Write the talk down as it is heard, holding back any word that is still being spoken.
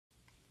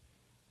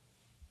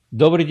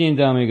Добрый день,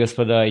 дамы и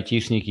господа,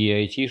 айтишники и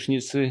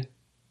айтишницы.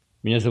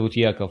 Меня зовут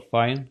Яков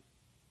Файн.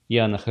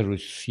 Я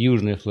нахожусь в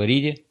Южной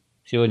Флориде.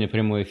 Сегодня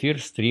прямой эфир,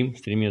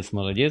 стримец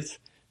молодец,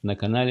 на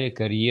канале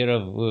 «Карьера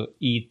в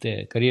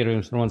ИТ», «Карьера в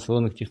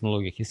информационных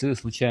технологиях». Если вы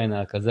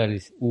случайно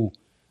оказались у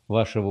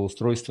вашего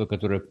устройства,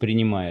 которое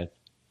принимает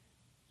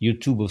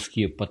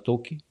ютубовские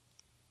потоки,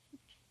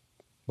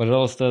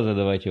 пожалуйста,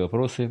 задавайте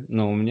вопросы.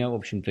 Но у меня, в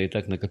общем-то, и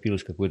так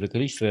накопилось какое-то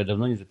количество, я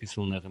давно не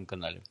записывал на этом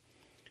канале.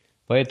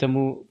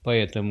 Поэтому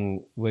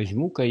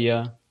возьму-ка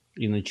я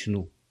и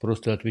начну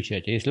просто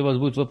отвечать. А если у вас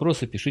будут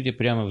вопросы, пишите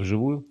прямо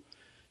вживую,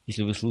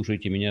 если вы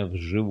слушаете меня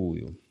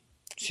вживую.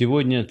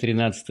 Сегодня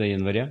 13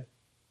 января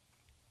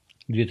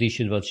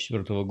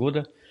 2024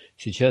 года.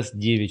 Сейчас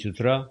 9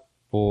 утра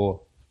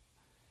по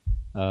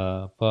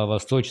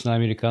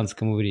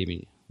восточноамериканскому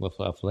времени.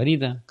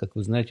 Флорида, как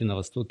вы знаете, на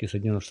востоке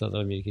Соединенных Штатов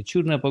Америки.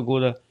 Чудная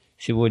погода.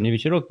 Сегодня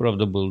ветерок,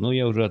 правда, был, но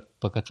я уже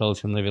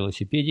покатался на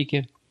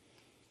велосипедике.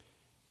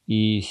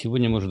 И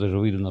сегодня, может, даже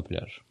выйду на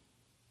пляж.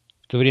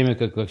 В то время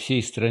как во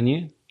всей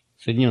стране,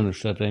 Соединенных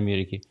Штатов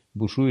Америки,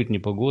 бушует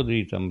непогода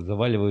и там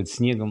заваливают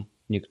снегом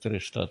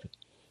некоторые штаты.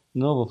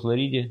 Но во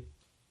Флориде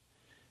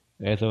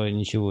этого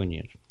ничего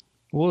нет.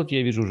 Вот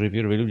я вижу, уже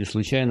первые люди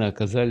случайно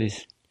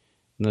оказались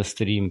на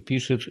стрим.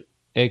 Пишет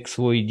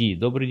XYD.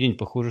 Добрый день,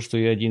 похоже, что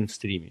я один в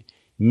стриме.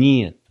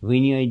 Нет, вы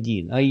не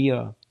один, а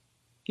я.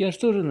 Я же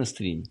тоже на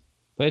стриме.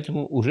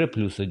 Поэтому уже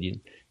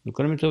 +1. Ну,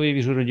 кроме того, я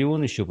вижу,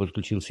 Родион еще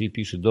подключился и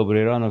пишет: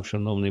 «Добрий ранок,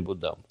 шановний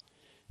Будам».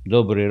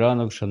 Добрый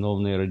ранок,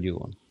 шановний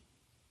Родион.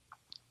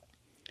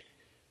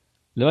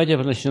 Давайте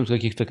начнем с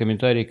каких-то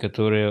комментариев,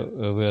 которые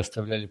вы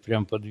оставляли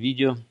прямо под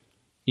видео.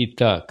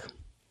 Итак,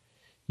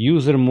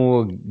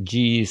 UserMog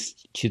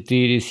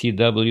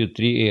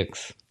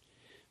G4CW3X.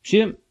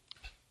 Вообще,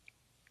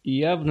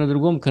 я на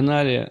другом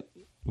канале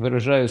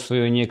выражаю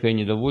свое некое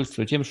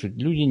недовольство тем, что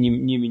люди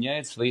не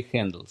меняют свои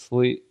хендлы,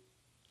 свой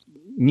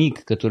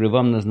ник, который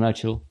вам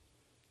назначил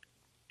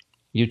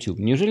YouTube.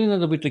 Неужели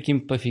надо быть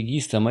таким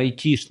пофигистом,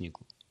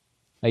 айтишнику?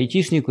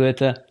 Айтишнику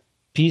это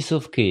piece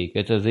of cake.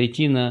 Это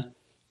зайти на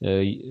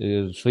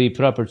свои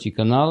property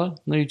канала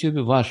на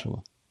YouTube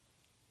вашего,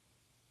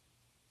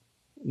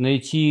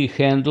 найти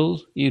handle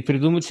и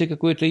придумать себе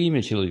какое-то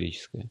имя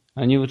человеческое.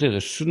 А не вот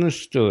это. Ну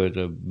что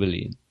это,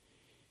 блин?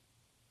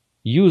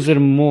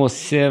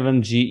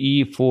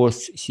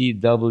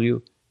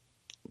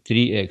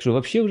 UserMo7GE4CW3X. Что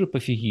вообще уже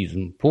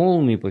пофигизм.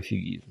 Полный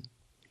пофигизм.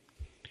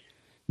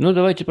 Но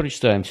давайте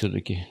прочитаем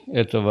все-таки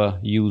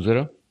этого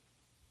юзера.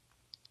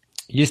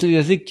 Если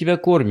язык тебя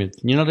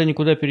кормит, не надо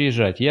никуда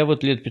переезжать. Я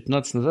вот лет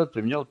 15 назад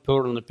применял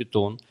Perl на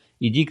Python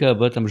и дико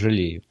об этом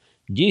жалею.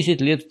 10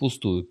 лет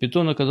впустую.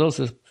 Python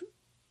оказался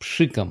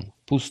пшиком,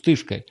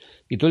 пустышкой.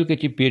 И только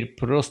теперь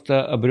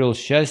просто обрел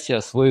счастье,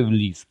 освоив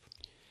Lisp.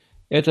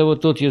 Это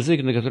вот тот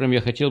язык, на котором я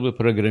хотел бы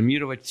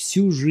программировать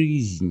всю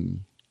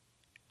жизнь.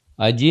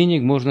 А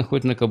денег можно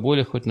хоть на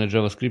Каболе, хоть на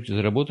JavaScript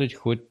заработать,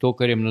 хоть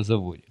токарем на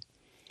заводе.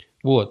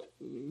 Вот.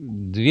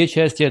 Две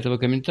части этого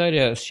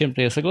комментария. С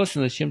чем-то я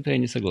согласен, а с чем-то я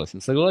не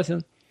согласен.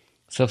 Согласен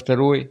со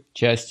второй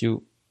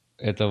частью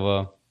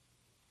этого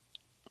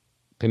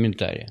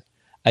комментария.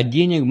 А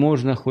денег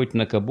можно хоть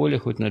на Каболе,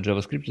 хоть на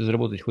JavaScript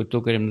заработать, хоть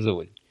токарем на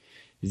заводе.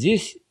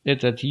 Здесь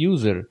этот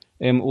юзер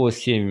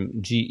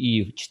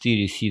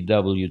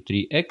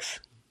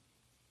MO7GE4CW3X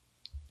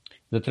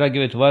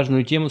затрагивает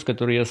важную тему, с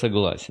которой я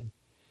согласен.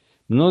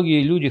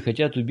 Многие люди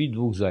хотят убить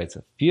двух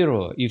зайцев.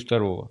 Первого и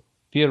второго.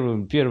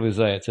 Первый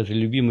заяц – это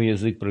любимый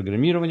язык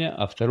программирования,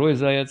 а второй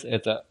заяц –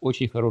 это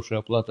очень хорошая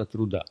оплата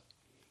труда.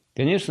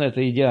 Конечно,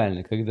 это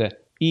идеально, когда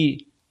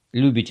и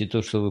любите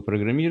то, что вы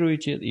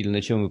программируете, или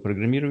на чем вы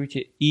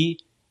программируете, и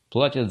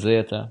платят за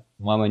это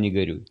 «мама, не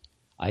горюй».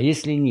 А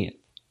если нет?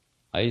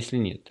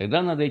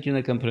 Тогда надо идти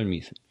на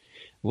компромиссы.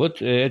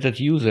 Вот этот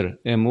юзер,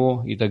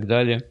 МО и так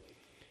далее,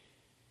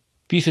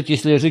 пишет: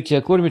 если язык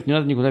тебя кормит, не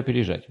надо никуда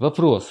переезжать.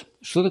 Вопрос,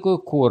 что такое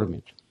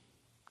кормит?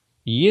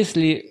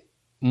 Если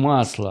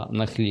масло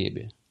на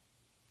хлебе,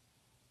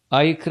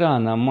 а икра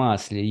на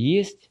масле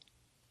есть,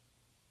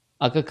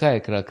 а какая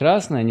икра?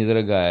 Красная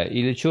недорогая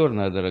или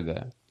черная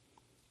дорогая?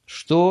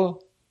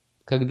 Что,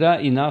 когда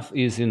enough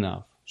is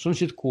enough? Что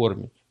значит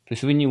кормит? То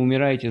есть вы не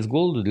умираете с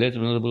голоду, для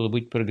этого надо было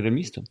быть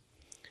программистом?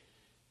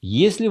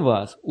 Если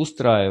вас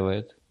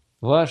устраивает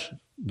ваш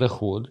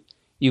доход,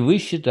 и вы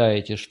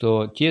считаете,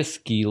 что те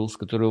skills,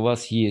 которые у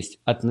вас есть,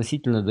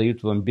 относительно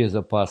дают вам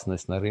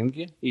безопасность на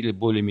рынке или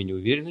более-менее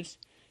уверенность,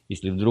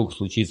 если вдруг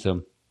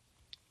случится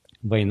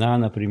война,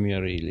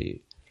 например,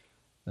 или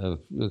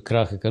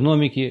крах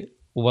экономики,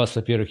 у вас,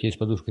 во-первых, есть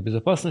подушка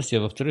безопасности, а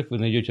во-вторых, вы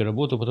найдете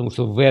работу, потому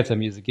что в этом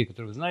языке,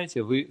 который вы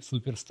знаете, вы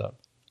суперстар.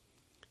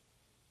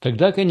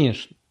 Тогда,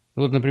 конечно.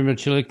 Вот, например,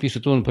 человек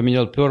пишет, он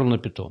поменял Perl на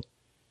Python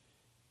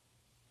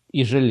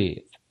и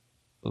жалеет.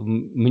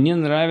 Мне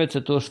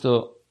нравится то,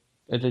 что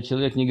этот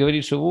человек не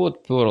говорит, что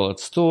вот Perl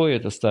отстой,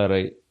 это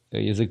старый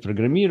язык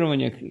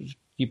программирования,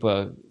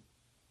 типа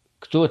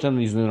кто там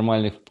из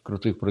нормальных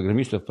крутых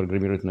программистов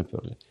программирует на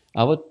Perl.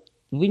 А вот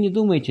вы не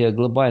думаете о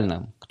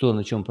глобальном, кто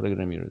на чем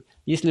программирует.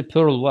 Если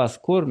Perl вас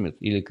кормит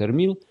или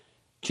кормил,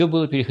 Что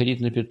было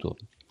переходить на Python?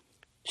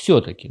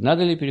 Все-таки,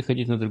 надо ли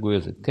переходить на другой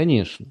язык?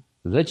 Конечно.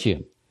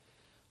 Зачем?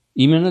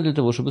 Именно для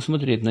того, чтобы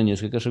смотреть на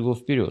несколько шагов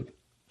вперед,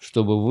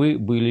 чтобы вы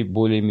были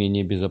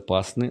более-менее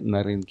безопасны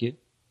на рынке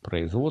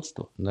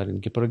производства, на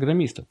рынке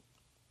программистов.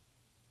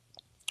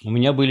 У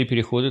меня были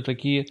переходы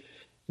такие,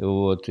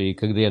 вот, и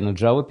когда я на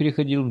Java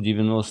переходил в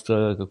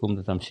 90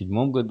 каком-то там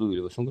 7 году или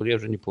 8 году, я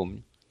уже не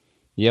помню,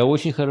 я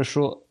очень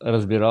хорошо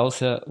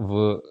разбирался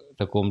в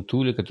таком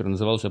туле, который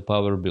назывался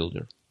Power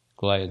Builder.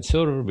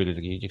 Client-server, были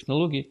такие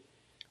технологии.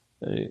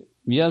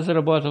 Я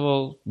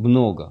зарабатывал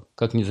много,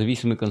 как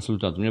независимый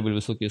консультант. У меня были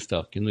высокие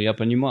ставки, но я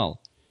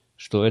понимал,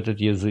 что этот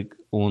язык,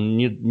 он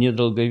не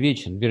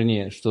долговечен.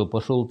 Вернее, что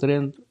пошел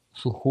тренд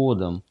с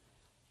уходом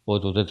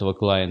от вот этого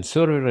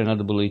клиент-сервера, и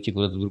надо было идти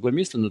куда-то в другое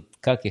место, но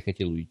как я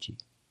хотел уйти?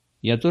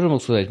 Я тоже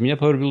мог сказать, меня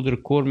Power Builder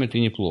кормит и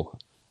неплохо.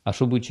 А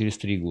что будет через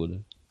 3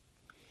 года?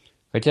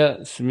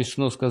 Хотя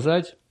смешно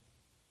сказать,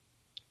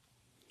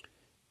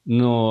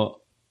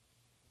 но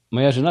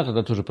моя жена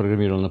тогда тоже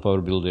программировала на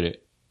Power Builder,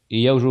 и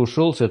я уже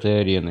ушел с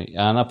этой арены,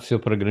 а она все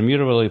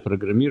программировала и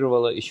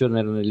программировала еще,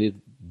 наверное, лет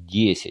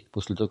 10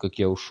 после того, как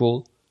я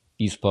ушел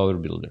из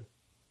Power Builder.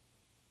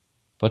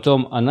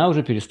 Потом она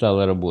уже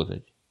перестала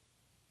работать,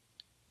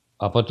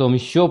 а потом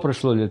еще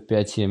прошло лет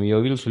 5-7, и я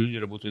увидел, что люди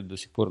работают до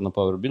сих пор на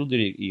Power Builder,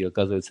 и,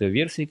 оказывается,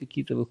 версии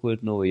какие-то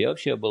выходят новые. Я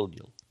вообще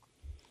обалдел.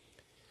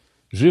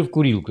 Жив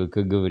курилка,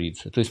 как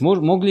говорится. То есть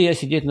мог ли я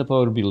сидеть на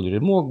Power Builder?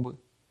 Мог бы.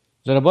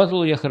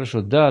 Зарабатывал я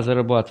хорошо? Да,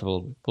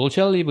 зарабатывал бы.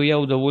 Получал ли бы я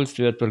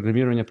удовольствие от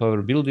программирования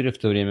Power Builder в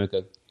то время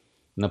как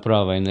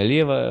направо и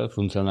налево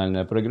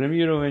функциональное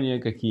программирование,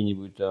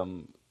 какие-нибудь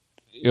там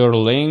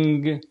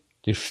Erlang,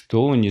 ты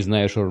что, не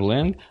знаешь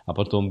Erlang, а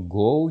потом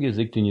Go,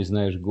 язык ты не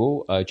знаешь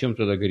Go, а о чем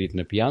тогда говорит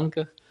на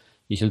пьянках?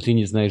 Если ты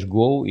не знаешь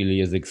Go или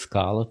язык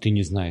Scala, ты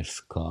не знаешь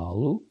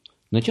Scala?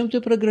 На чем ты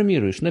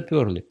программируешь? На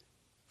Perl.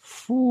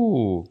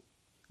 Фу!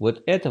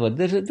 Вот этого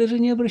даже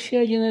не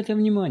обращайте на это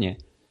внимания.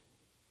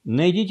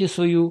 Найдите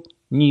свою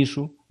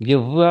нишу, где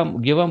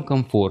вам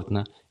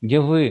комфортно, где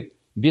вы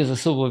без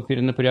особого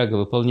перенапряга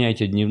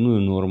выполняете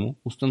дневную норму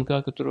у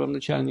станка, которую вам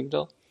начальник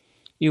дал,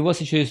 и у вас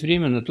еще есть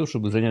время на то,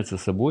 чтобы заняться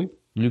собой,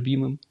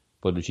 любимым,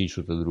 подучить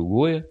что-то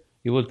другое.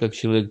 И вот как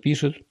человек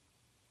пишет,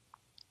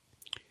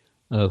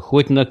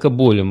 хоть на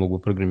Каболе могу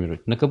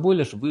программировать. На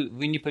Каболе,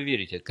 вы не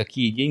поверите,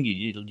 какие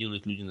деньги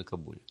делают люди на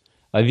Каболе.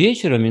 А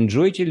вечером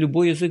enjoyте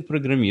любой язык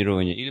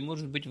программирования или,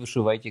 может быть,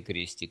 вышивайте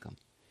крестиком.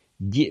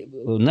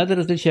 Надо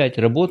различать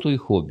работу и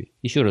хобби.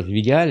 Еще раз, в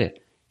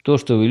идеале то,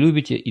 что вы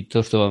любите, и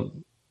то,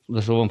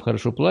 за что вам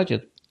хорошо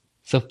платят,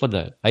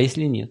 совпадают. А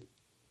если нет?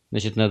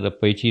 Значит, надо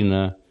пойти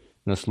на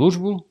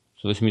службу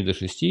с 8 до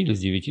 6 или с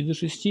 9 до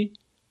 6,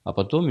 а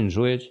потом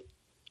enjoyать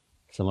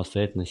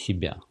самостоятельно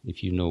себя, if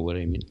you know what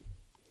I mean.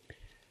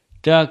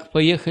 Так,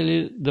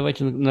 поехали.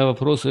 Давайте на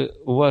вопросы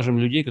уважим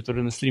людей,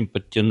 которые на стрим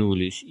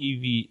подтянулись.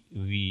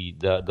 И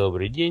да,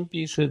 добрый день,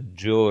 пишет.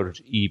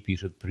 Джордж И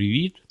пишет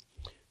привет.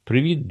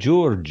 Привет,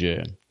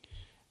 Джорджия.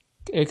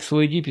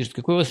 XYD пишет,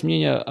 какое у вас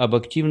мнение об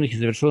активных и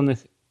завершенных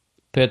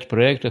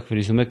PET-проектах в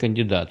резюме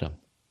кандидата?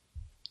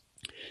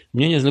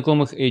 Мнение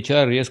знакомых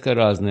HR резко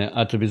разное,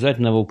 от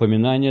обязательного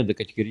упоминания до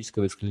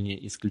категорического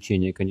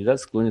исключения. Кандидат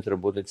склонен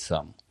работать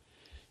сам.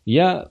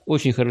 Я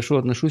очень хорошо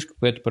отношусь к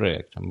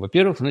PET-проектам.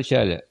 Во-первых,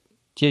 вначале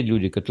те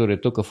люди, которые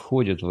только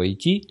входят в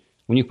IT,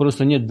 у них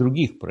просто нет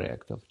других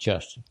проектов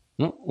часто.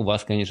 Ну, у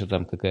вас, конечно,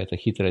 там какая-то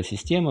хитрая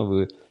система,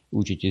 вы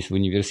учитесь в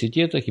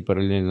университетах и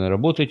параллельно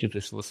работаете, то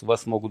есть у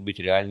вас могут быть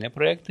реальные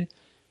проекты,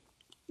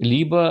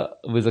 либо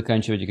вы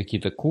заканчиваете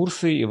какие-то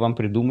курсы, и вам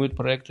придумают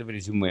проекты в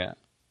резюме,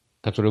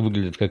 которые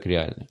выглядят как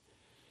реальные.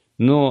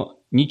 Но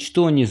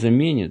ничто не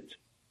заменит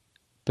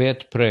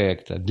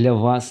PET-проекта для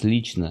вас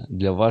лично,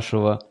 для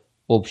вашего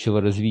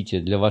общего развития,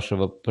 для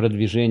вашего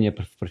продвижения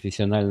в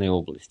профессиональной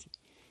области.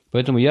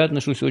 Поэтому я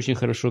отношусь очень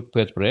хорошо к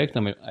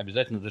PET-проектам,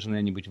 обязательно должны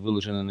они быть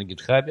выложены на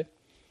GitHub.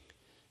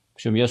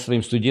 Причем я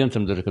своим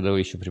студентам, даже когда я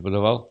еще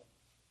преподавал,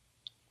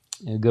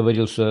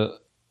 говорил, что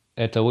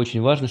это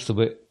очень важно,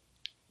 чтобы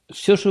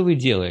все, что вы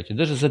делаете,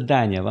 даже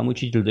задание, вам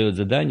учитель дает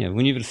задание в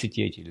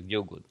университете или где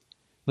угодно,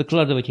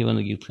 выкладывайте его на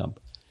GitHub.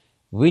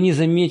 Вы не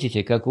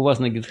заметите, как у вас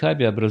на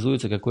GitHub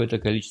образуется какое-то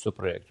количество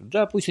проектов.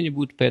 Да, пусть они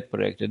будут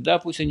PET-проекты, да,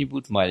 пусть они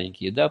будут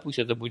маленькие, да, пусть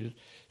это будет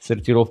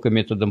сортировка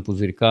методом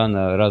пузырька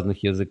на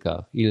разных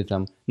языках. Или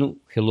там,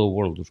 Hello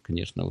World уж,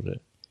 конечно, уже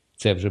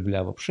це вже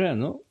бля вообще,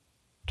 но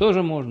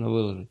тоже можно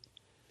выложить.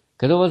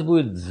 Когда у вас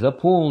будет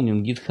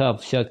заполнен GitHub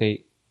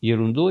всякой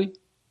ерундой,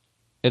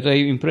 это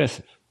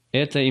impressive.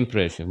 Это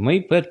impressive. Мои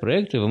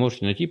PET-проекты вы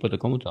можете найти по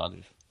такому-то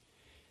адресу.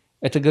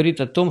 Это говорит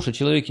о том, что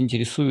человек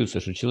интересуется,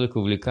 что человек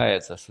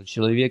увлекается, что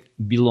человек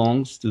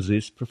belongs to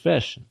this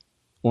profession.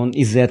 Он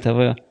из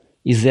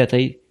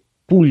этой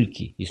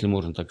пульки, если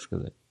можно так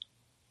сказать.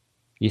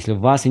 Если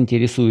вас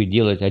интересует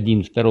делать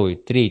 1, 2,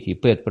 3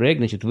 PET-проект,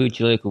 значит, вы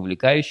человек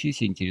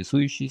увлекающийся,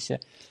 интересующийся.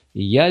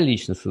 И я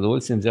лично с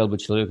удовольствием взял бы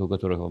человека, у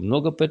которого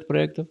много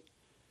PET-проектов,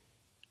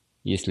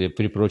 если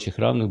при прочих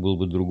равных был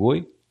бы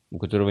другой, у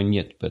которого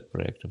нет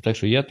PET-проектов. Так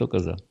что я только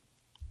за.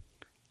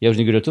 Я вже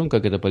не говорю о том,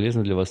 як це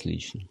полезно для вас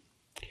лично.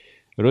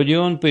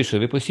 Родіон пише,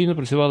 ви постійно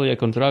працювали як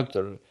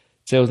контрактор.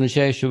 Це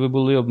означає, що ви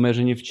були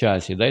обмежені в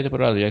часі. Дайте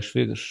пораду, як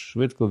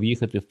швидко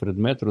в'їхати в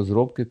предмет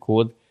розробки,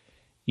 код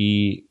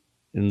и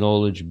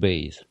knowledge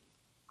base.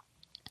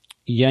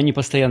 Я не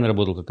постоянно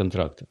работал как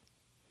контрактор.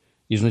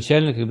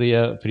 Изначально, когда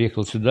я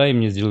приехал сюда, и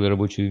мне сделали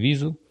рабочую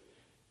визу,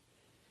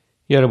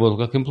 я работал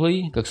как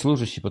employee, как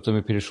служащий, потом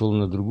я перешел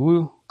на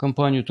другую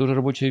компанию, тоже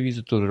рабочая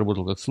виза, тоже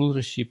работал как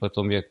служащий,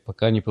 потом я,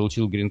 пока не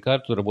получил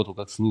грин-карту, работал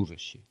как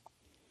служащий.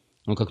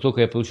 Но как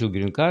только я получил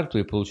грин-карту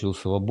и получил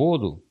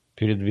свободу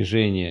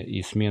передвижения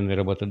и смены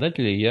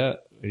работодателя,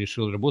 я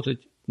решил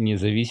работать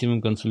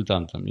независимым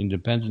консультантом,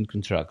 independent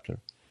contractor.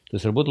 То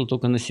есть работал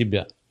только на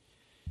себя.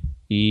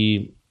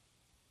 И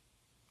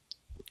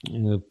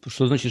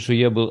что значит, что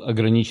я был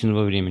ограничен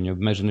во времени,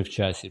 обмеженный в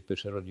часе,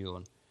 пише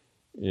Родион.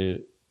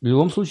 В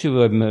любом случае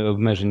вы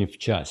обмежены в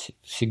часе.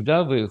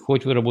 Всегда вы,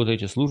 хоть вы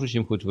работаете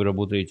служащим, хоть вы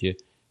работаете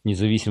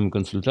независимым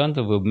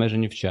консультантом, вы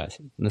обмежены в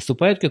часе.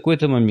 Наступает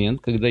какой-то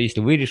момент, когда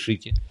если вы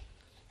решите,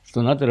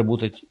 что надо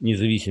работать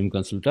независимым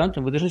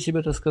консультантом, вы должны себе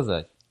это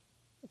сказать.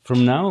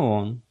 From now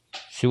on,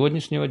 с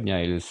сегодняшнего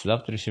дня или с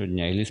завтрашнего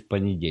дня или с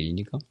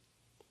понедельника,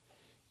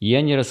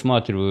 я не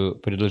рассматриваю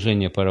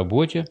предложение по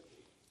работе,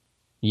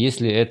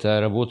 если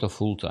это работа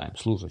full-time,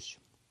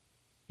 служащим.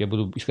 Я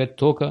буду искать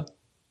только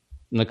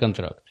на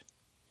контракт.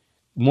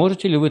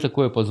 Можете ли вы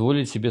такое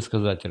позволить себе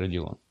сказать,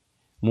 Родион?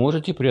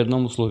 Можете при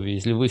одном условии,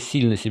 если вы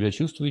сильно себя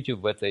чувствуете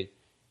в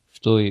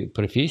той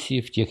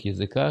профессии, в тех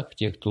языках, в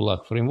тех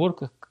тулах,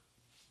 фреймворках,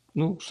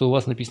 что у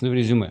вас написано в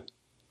резюме.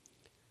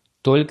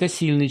 Только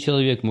сильный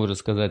человек может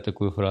сказать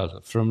такую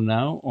фразу. From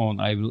now on,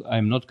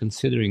 I'm not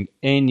considering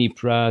any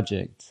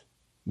projects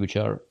which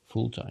are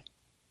full-time.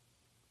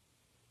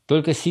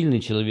 Только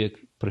сильный человек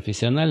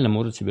профессионально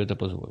может себе это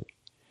позволить.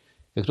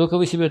 Как только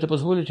вы себе это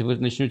позволите, вы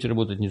начнете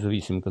работать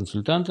независимым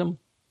консультантом,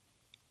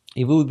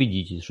 и вы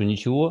убедитесь, что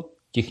ничего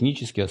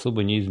технически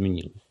особо не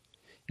изменилось.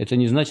 Это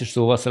не значит,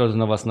 что у вас сразу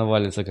на вас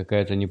навалится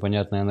какая-то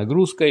непонятная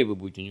нагрузка, и вы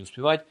будете не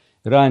успевать.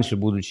 Раньше,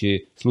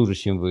 будучи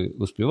служащим, вы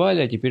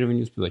успевали, а теперь вы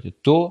не успеваете.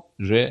 То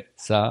же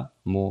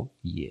самое.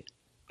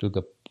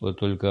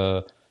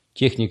 Только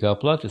техника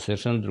оплаты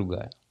совершенно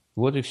другая.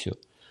 Вот и все.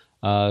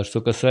 А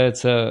что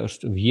касается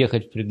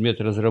въехать в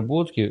предмет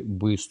разработки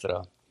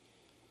быстро,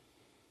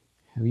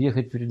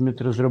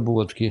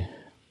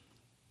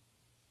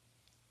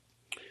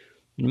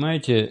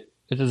 понимаете,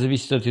 это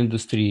зависит от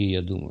индустрии,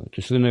 я думаю. То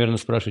есть вы, наверное,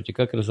 спрашиваете,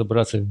 как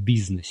разобраться в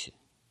бизнесе.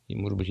 И,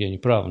 может быть, я не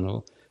прав,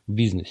 но в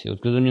бизнесе.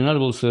 Вот когда мне надо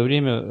было в свое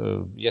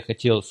время, я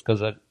хотел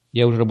сказать,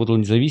 я уже работал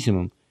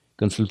независимым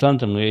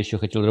консультантом, но я еще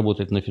хотел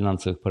работать на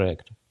финансовых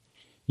проектах.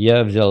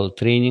 Я взял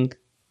тренинг,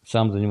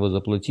 сам за него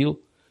заплатил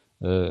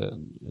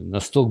на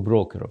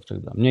стокброкеров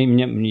тогда.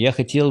 Я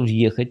хотел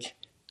въехать,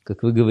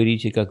 как вы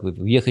говорите,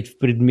 въехать в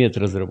предмет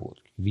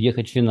разработки,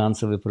 въехать в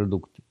финансовые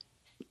продукты,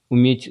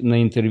 уметь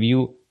на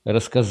интервью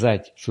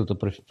рассказать что-то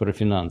про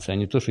финансы, а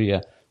не то, что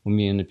я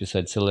умею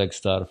написать select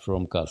star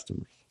from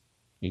customers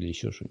или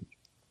еще что-нибудь.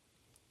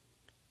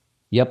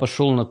 Я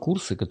пошел на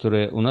курсы,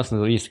 у нас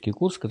есть такие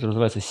курсы, которые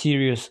называются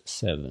Series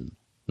 7,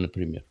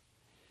 например.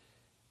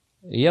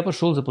 Я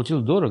пошел,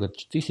 заплатил дорого,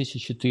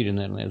 1004,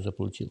 наверное, я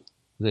заплатил.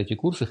 За эти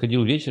курсы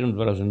ходил вечером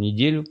 2 раза в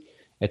неделю.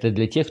 Это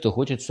для тех, кто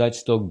хочет стать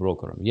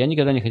стокброкером. Я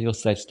никогда не хотел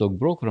стать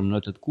стокброкером, но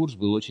этот курс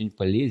был очень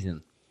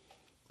полезен,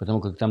 потому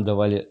как там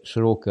давали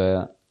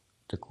широкое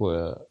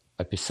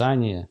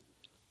описание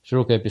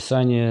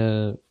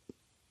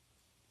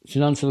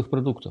финансовых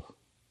продуктов.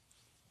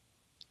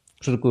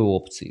 Что такое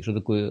опции, что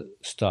такое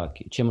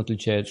стаки, чем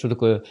отличается, что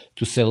такое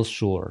to sell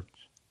short,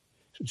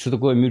 что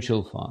такое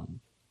mutual fund,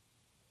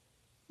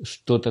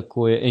 что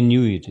такое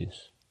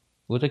annuities.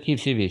 Вот такие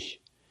все вещи.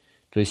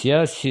 То есть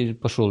я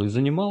пошел и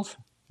занимался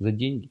за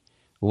деньги.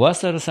 У вас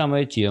та же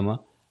самая тема.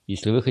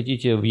 Если вы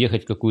хотите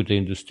въехать в какую-то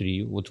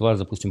индустрию, вот вас,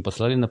 допустим,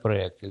 послали на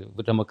проект,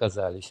 вы там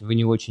оказались, вы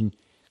не очень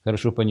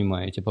хорошо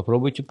понимаете,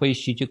 попробуйте,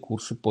 поищите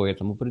курсы по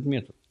этому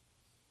предмету.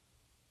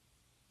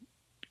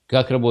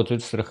 Как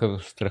работают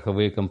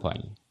страховые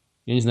компании.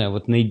 Я не знаю,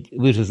 вот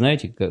вы же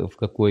знаете, в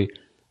какой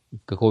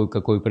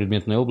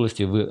предметной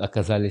области вы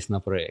оказались на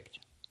проекте.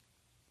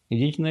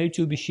 Идите на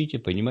YouTube, ищите,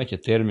 понимаете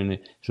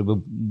термины,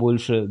 чтобы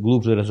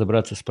глубже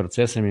разобраться с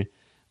процессами,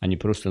 а не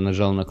просто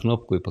нажал на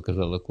кнопку и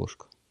показал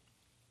окошко.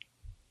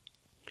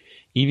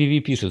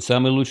 ИВВ пишет,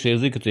 самый лучший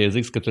язык – это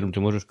язык, с которым ты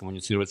можешь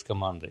коммуницировать с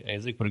командой, а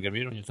язык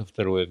программирования – это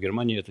второе. В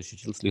Германии это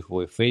ощутил с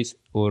лихвой. Face,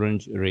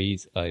 orange,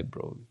 raise,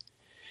 eyebrow.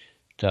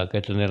 Так,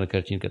 это, наверное,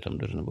 картинка там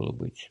должна была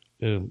быть.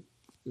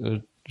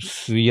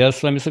 Я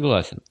с вами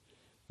согласен.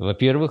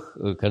 Во-первых,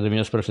 когда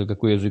меня спрашивали,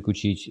 какой язык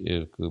учить,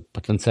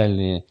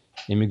 потенциальные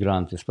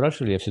эмигранты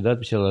спрашивали, я всегда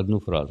отвечал одну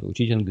фразу.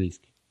 Учить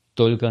английский.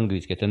 Только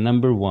английский. Это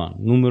number one,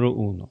 numero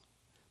uno.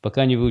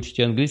 Пока не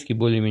выучите английский,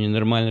 более-менее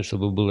нормально,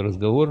 чтобы был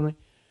разговорный.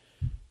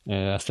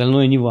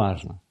 Остальное не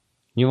важно.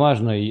 Не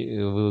важно,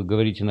 вы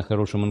говорите на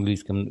хорошем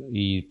английском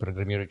и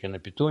программируете на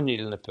Python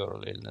или на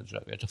Perl или на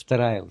Java. Это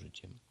вторая уже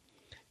тема.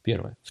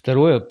 Первое.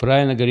 Второе,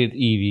 правильно говорит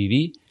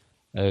ИВВ,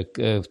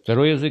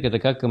 Второй язык – это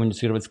как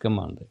коммуницировать с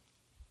командой.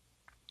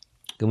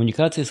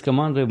 Коммуникации с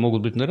командой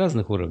могут быть на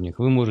разных уровнях.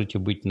 Вы можете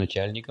быть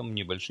начальником,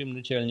 небольшим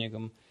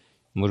начальником,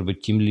 может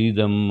быть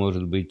тимлидом,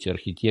 может быть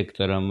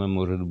архитектором,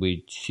 может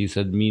быть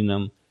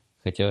сисадмином,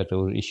 хотя это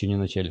уже еще не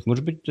начальник,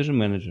 может быть даже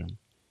менеджером.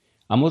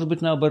 А может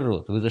быть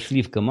наоборот, вы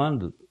зашли в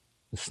команду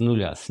с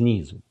нуля,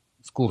 снизу,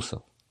 с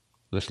курсов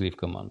зашли в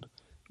команду.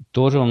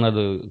 Тоже вам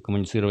надо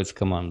коммуницировать с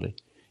командой.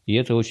 И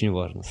это очень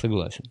важно,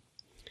 согласен.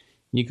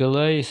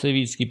 Николай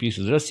Савицкий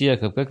пишет. Здравствуйте,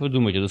 Яков. Как вы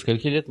думаете, до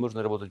скольки лет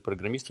можно работать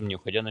программистом, не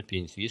уходя на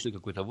пенсию? Есть ли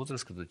какой-то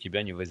возраст, когда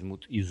тебя не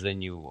возьмут из-за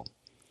него?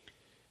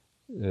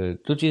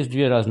 Тут есть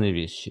две разные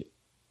вещи.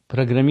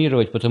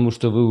 Программировать, потому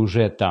что вы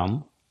уже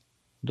там,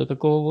 до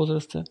какого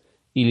возраста,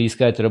 или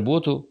искать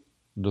работу,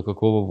 до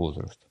какого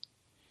возраста.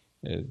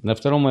 На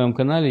втором моем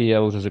канале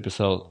я уже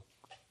записал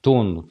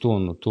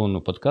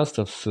тонну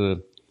подкастов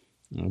с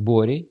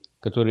Борей,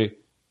 который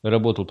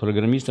работал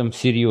программистом в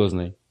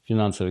серьезной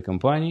финансовой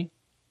компании,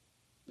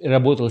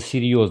 работал с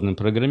серьезным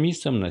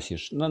программистом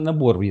на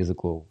набор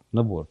языков,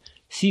 набор.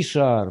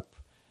 C-Sharp,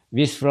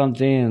 весь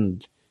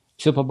фронт-энд,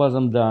 все по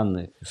базам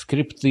данных,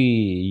 скрипты,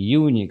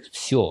 Unix,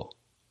 все.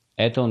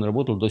 Это он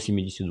работал до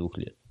 72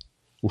 лет.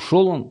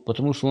 Ушел он,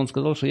 потому что он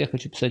сказал, что я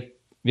хочу писать,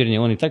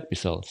 вернее, он и так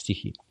писал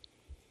стихи.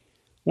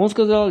 Он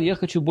сказал, я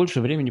хочу больше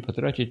времени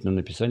потратить на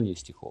написание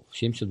стихов.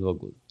 72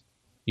 года.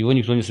 Его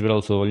никто не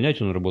собирался увольнять,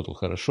 он работал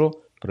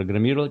хорошо,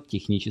 программировал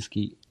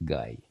технический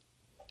гай.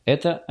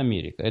 Это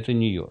Америка, это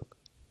Нью-Йорк.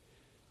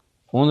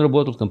 Он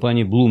работал в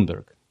компании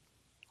Bloomberg.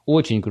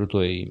 Очень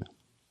крутое имя.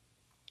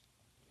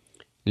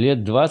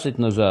 Лет 20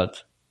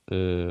 назад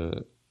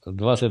я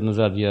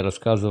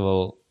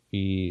рассказывал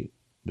и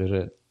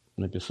даже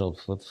написал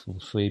в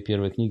своей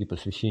первой книге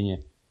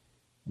посвящение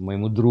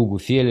моему другу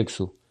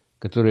Феликсу,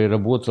 который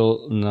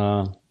работал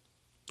на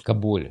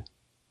Каболе.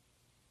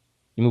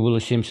 Ему было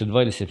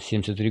 72 или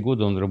 73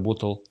 года, он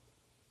работал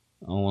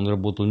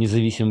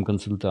независимым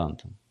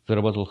консультантом,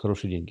 зарабатывал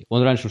хорошие деньги.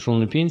 Он раньше ушел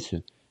на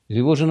пенсию,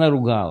 его жена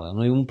ругала,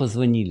 но ему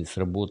позвонили с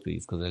работы и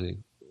сказали,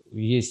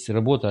 есть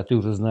работа, а ты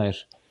уже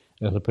знаешь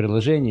это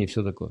приложение и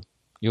все такое.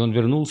 И он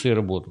вернулся и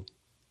работал.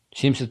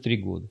 73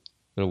 года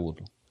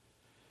работал.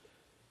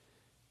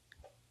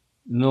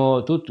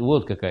 Но тут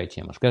вот какая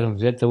тема. Скажем,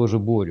 взять того же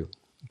Борю,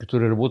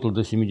 который работал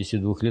до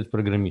 72 лет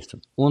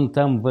программистом. Он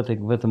там в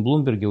этом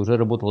Блумберге уже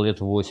работал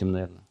лет 8,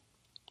 наверное.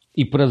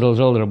 И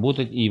продолжал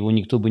работать, и его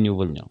никто бы не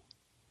увольнял.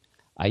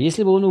 А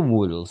если бы он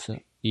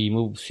уволился, и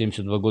ему в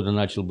 72 года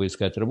начал бы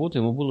искать работу,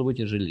 ему было бы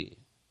тяжелее.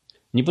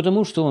 Не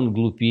потому, что он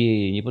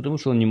глупее, не потому,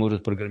 что он не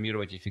может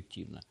программировать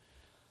эффективно.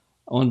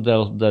 Он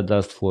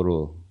даст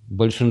фору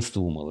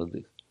большинству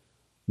молодых.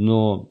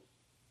 Но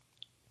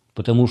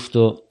потому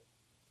что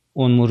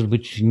он, может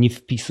быть, не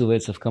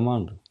вписывается в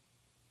команду.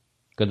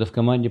 Когда в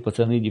команде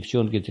пацаны и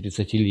девчонки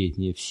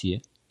 30-летние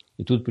все,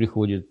 и тут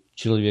приходит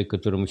человек,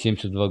 которому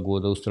 72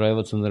 года,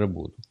 устраиваться на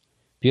работу.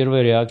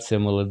 Первая реакция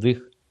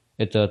молодых –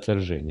 это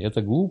отторжение.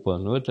 Это глупо,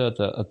 но это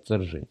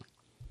отторжение.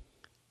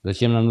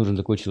 Зачем нам нужен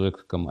такой человек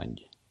в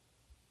команде?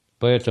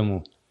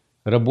 Поэтому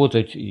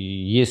работать,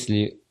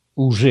 если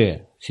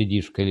уже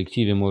сидишь в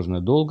коллективе, можно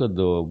долго,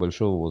 до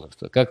большого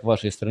возраста. Как в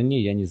вашей стране,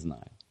 я не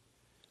знаю.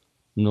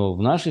 Но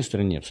в нашей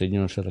стране, в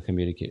Соединенных Штатах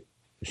Америки,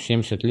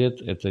 70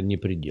 лет – это не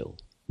предел.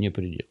 Не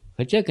предел.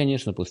 Хотя,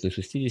 конечно, после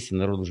 60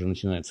 народ уже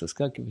начинает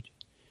соскакивать.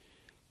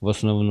 В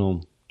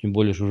основном, тем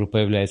более, что уже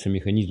появляется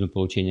механизм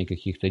получения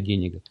каких-то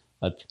денег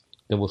от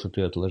того, что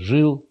ты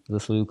отложил за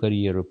свою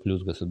карьеру,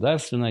 плюс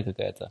государственная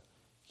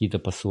какие-то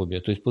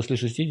пособия. То есть после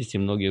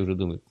 60 многие уже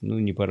думают,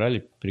 не пора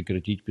ли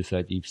прекратить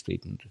писать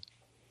if-стейтменты.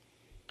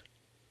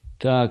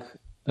 Так,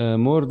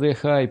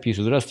 Мордехай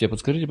пишет. Здравствуйте,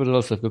 подскажите,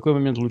 пожалуйста, в какой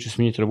момент лучше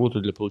сменить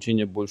работу для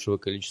получения большего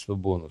количества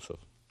бонусов?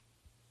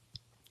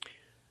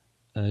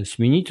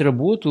 Сменить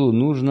работу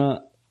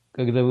нужно,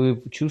 когда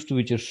вы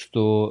чувствуете,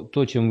 что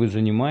то, чем вы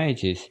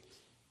занимаетесь,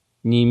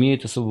 не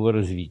имеет особого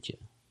развития.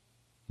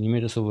 Не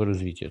имеет особого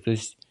развития. То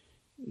есть,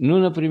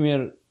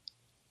 например,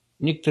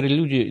 некоторые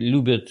люди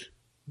любят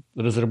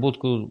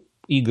разработку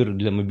игр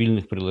для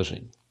мобильных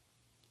приложений.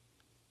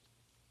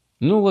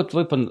 Вот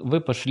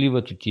вы пошли в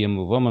эту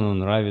тему, вам она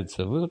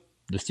нравится, вы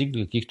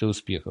достигли каких-то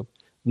успехов.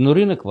 Но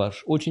рынок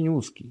ваш очень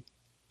узкий,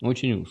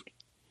 очень узкий.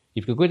 И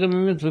в какой-то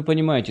момент вы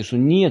понимаете, что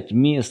нет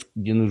мест,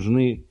 где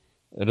нужны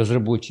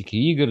разработчики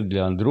игр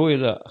для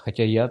андроида,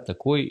 хотя я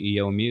такой, и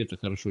я умею это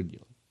хорошо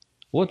делать.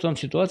 Вот вам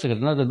ситуация,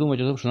 когда надо думать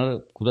о том, что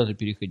надо куда-то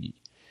переходить.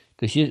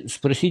 То есть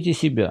спросите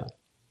себя,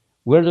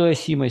 where do I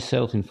see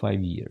myself in 5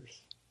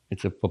 years?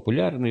 Это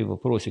популярный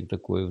вопросик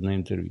такой на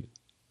интервью.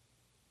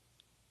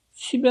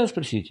 Себя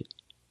спросите,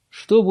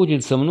 что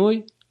будет со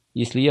мной,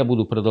 если я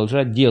буду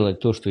продолжать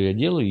делать то, что я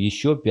делаю,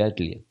 еще 5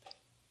 лет?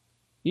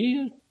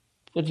 И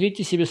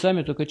ответьте себе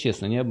сами, только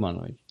честно, не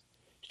обманывайте.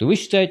 Что вы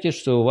считаете,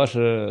 что ваш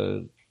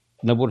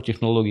набор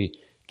технологий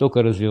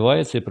только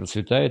развивается и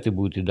процветает, и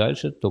будет и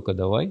дальше, только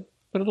давай,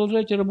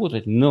 продолжайте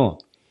работать. Но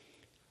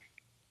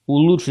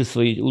улучшите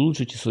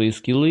свои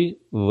скиллы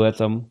в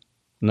этом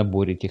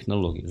наборе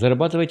технологий.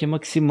 Зарабатывайте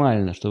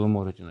максимально, что вы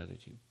можете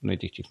на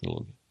этих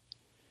технологиях.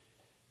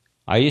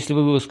 А если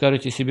вы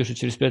скажете себе, что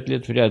через 5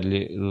 лет вряд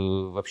ли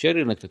вообще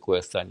рынок такой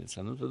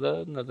останется, ну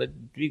тогда надо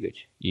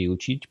двигать и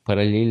учить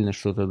параллельно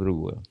что-то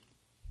другое.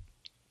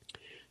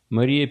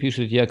 Мария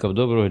пишет: Яков,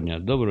 доброго дня.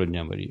 Доброго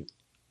дня, Мария.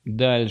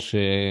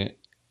 Дальше.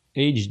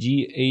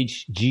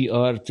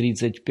 HDHGR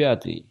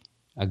 35.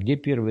 А где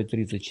первые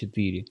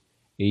 34?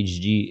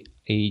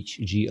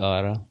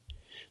 HDHGR.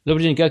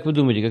 Добрый день, как вы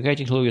думаете, какая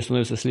технология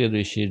становится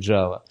следующей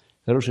Java?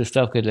 Хорошей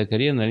ставкой для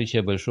карьеры,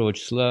 наличие большого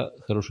числа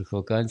хороших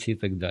вакансий и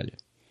так далее.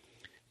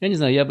 Я не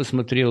знаю, я бы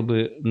смотрел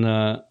бы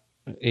на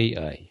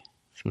AI.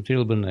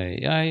 Смотрел бы на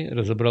AI,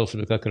 разобрался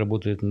бы, как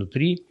работает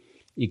внутри,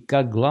 и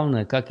как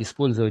главное, как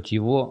использовать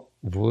его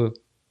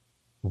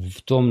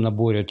в том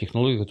наборе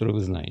технологий, которые вы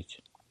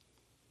знаете.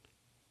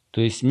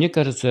 То есть, мне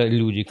кажется,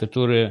 люди,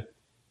 которые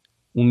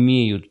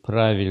умеют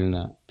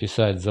правильно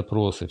писать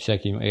запросы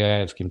всяким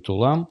AI-овским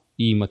тулам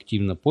и им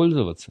активно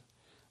пользоваться,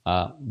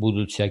 а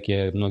будут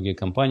многие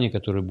компании,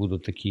 которые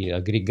будут такие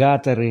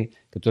агрегаторы,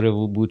 которые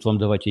будут вам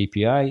давать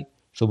API,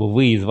 чтобы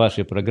вы из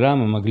вашей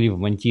программы могли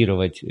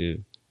вмонтировать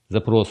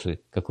запросы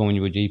к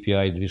какому-нибудь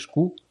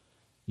API-движку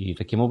и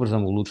таким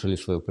образом улучшили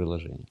свое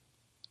приложение.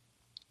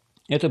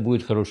 Это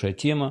будет хорошая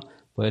тема,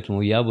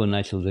 поэтому я бы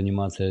начал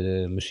заниматься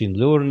machine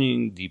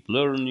learning, deep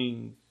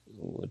learning,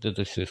 вот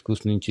это все,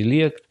 искусственный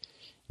интеллект,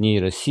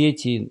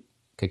 нейросети,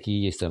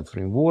 какие есть там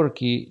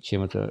фреймворки,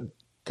 чем это,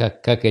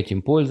 как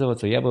этим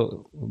пользоваться. Я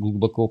бы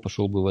глубоко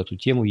пошел бы в эту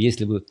тему,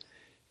 если бы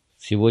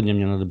сегодня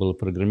мне надо было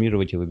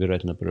программировать и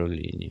выбирать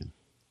направление.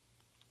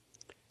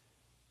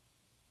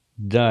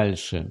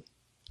 Дальше.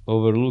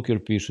 Overlooker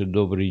пишет: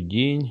 добрий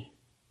день.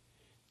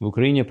 В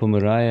Україні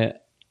помирає,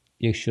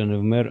 якщо не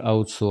вмер,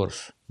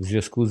 аутсорс в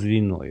зв'язку з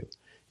війною.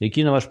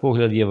 Які, на ваш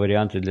погляд, є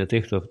варіанти для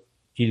тих, хто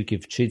тільки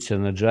вчиться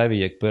на Java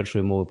як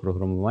першої мови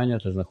програмування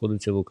та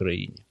знаходиться в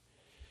Україні?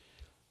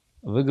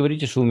 Вы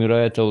говорите, что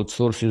умирает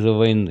аутсорс из-за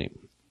войны.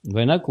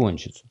 Война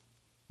кончится.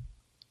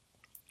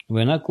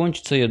 Война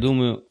кончится, я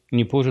думаю,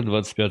 не позже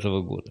 2025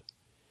 года.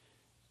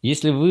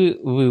 Если вы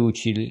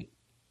выучили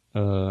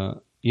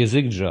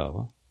язык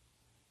Java,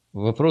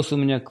 вопрос у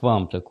меня к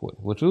вам такой.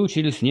 Вот вы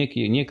учились в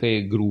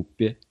некой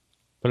группе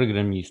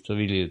программистов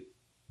или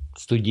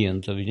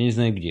студентов, я не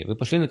знаю где. Вы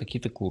пошли на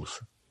какие-то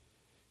курсы.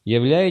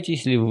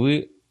 Являетесь ли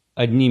вы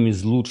одним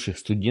из лучших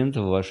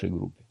студентов в вашей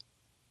группе?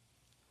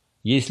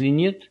 Если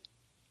нет,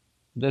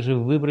 даже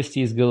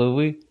выбросьте из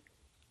головы,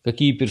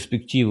 какие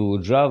перспективы у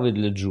Java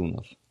для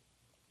джунов.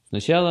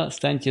 Сначала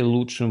станьте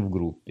лучшим в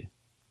группе.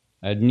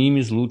 Одним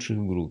из лучших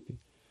в группе.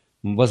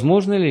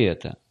 Возможно ли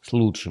это с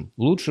лучшим?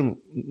 Лучшим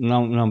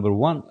number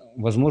one,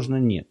 возможно,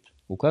 нет.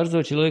 У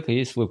каждого человека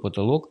есть свой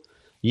потолок.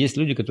 Есть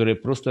люди, которые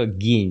просто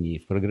гении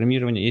в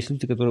программировании. Есть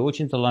люди, которые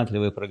очень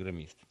талантливые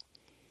программисты.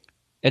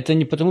 Это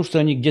не потому, что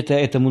они где-то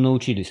этому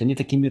научились. Они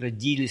такими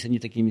родились, они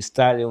такими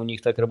стали, у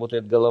них так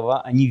работает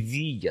голова. Они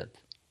видят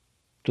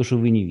то, что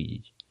вы не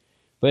видите.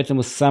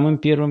 Поэтому самым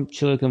первым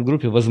человеком в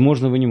группе,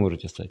 возможно, вы не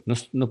можете стать.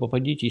 Но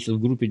попадите, если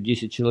в группе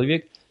 10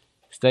 человек,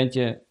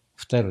 станьте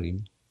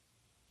вторым,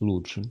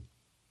 лучшим.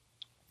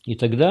 И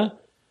тогда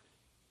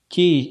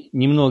те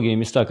немногие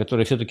места,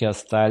 которые все-таки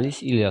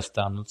остались или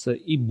останутся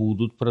и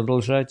будут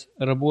продолжать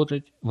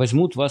работать,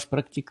 возьмут вас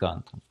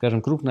практикантом.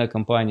 Скажем, крупная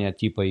компания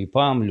типа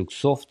EPAM,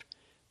 Luxsoft,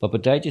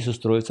 попытайтесь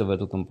устроиться в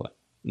эту компанию.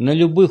 На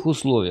любых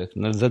условиях,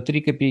 за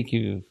 3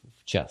 копейки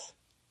в час.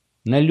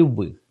 На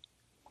любых.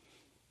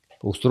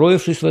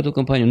 Устроившись в эту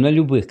компанию, на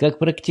любых, как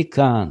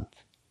практикант,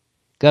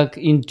 как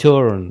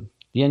intern,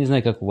 я не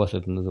знаю, как у вас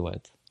это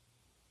называется.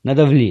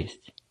 Надо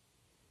влезть.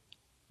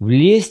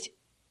 Влезть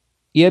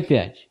и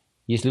опять.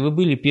 Если вы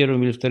были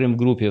первым или вторым в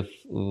группе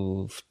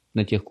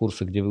на тех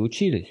курсах, где вы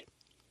учились,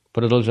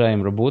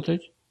 продолжаем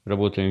работать,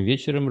 работаем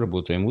вечером,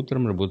 работаем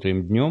утром,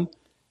 работаем днем,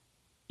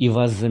 и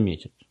вас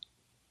заметят.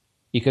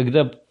 И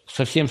когда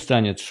совсем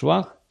станет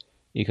швах,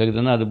 и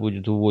когда надо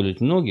будет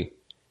уволить многих,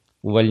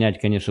 увольнять,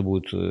 конечно,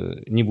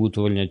 не будут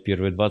увольнять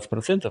первые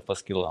 20% по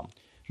скиллам,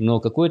 но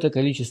какое-то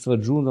количество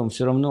джунов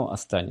все равно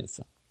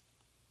останется.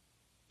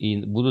 И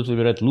будут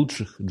выбирать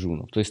лучших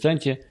джунов. То есть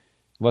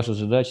ваша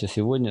задача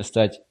сегодня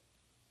стать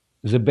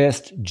the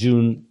best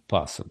June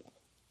possible.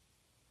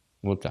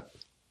 Вот так.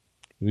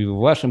 И в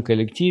вашем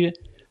коллективе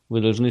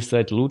вы должны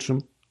стать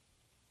лучшим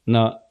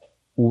на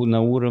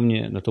том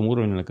уровне,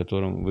 на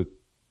котором вы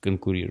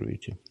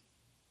конкурируете.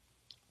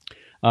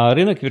 А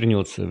рынок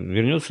вернется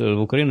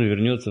в Украину,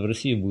 вернется, в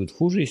Россию будет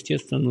хуже,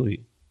 естественно, ну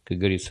и, как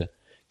говорится,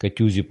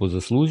 катюзи по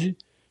заслузе,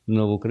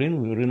 но в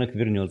Украину рынок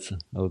вернется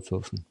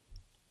аутсорсный.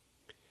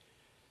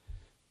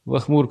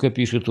 Вахмурка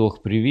пишет: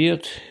 ох,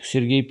 привет.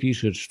 Сергей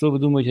пишет: что вы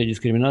думаете о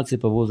дискриминации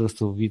по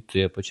возрасту в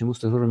ИТ? Почему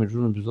стажерами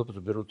джуном без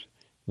опыта берут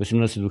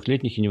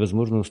 18-двухлетних и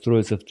невозможно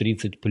устроиться в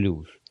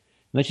 30+?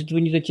 Значит,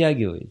 вы не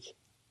дотягиваете.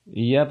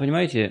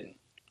 Понимаете,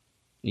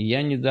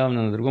 я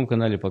недавно на другом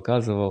канале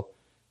показывал,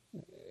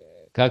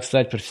 как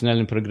стать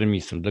профессиональным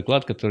программистом.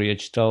 Доклад, который я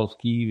читал в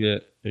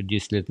Киеве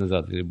 10 лет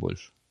назад или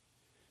больше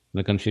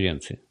на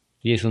конференции.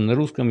 Есть он на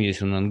русском,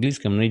 есть он на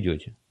английском,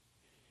 найдете.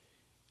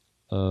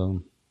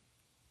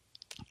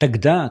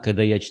 Тогда,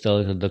 когда я читал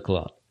этот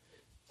доклад,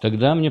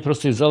 Тогда мне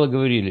просто из зала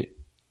говорили,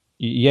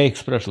 и я их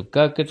спрашивал,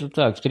 как это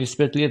так, в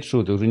 35 лет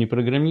что, ты уже не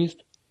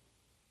программист?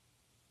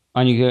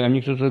 А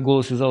мне кто-то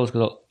голос из зала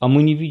сказал, а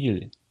мы не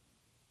видели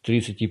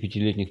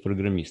 35-летних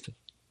программистов.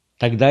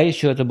 Тогда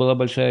еще это была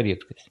большая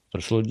редкость.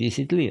 Прошло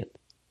 10 лет.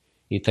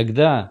 И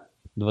тогда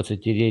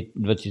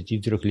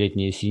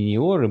 23-летние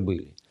сеньоры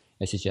были,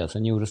 а сейчас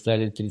они уже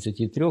стали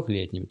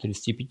 33-летними,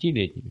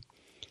 35-летними.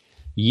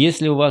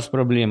 Если у вас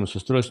проблемы с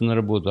устройством на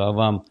работу, а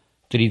вам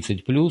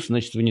 30 плюс,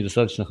 значит, вы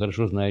недостаточно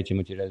хорошо знаете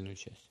материальную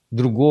часть.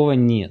 Другого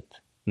нет.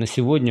 На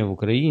сегодня в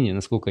Украине,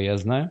 насколько я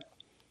знаю,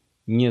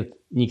 нет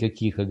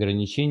никаких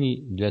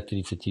ограничений для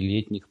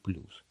 30-летних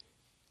плюс.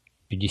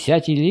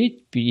 50 лет,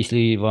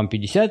 если вам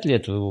 50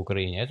 лет в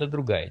Украине, это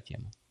другая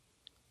тема.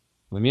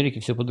 В Америке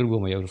все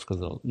по-другому, я уже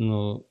сказал.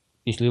 Но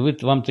если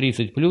вам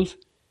 30 плюс,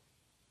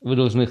 вы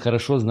должны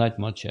хорошо знать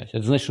матчасть.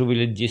 Это значит, что вы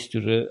лет 10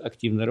 уже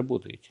активно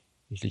работаете.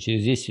 Если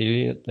через 10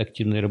 лет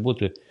активной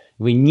работы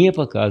вы не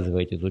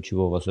показываете то,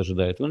 чего вас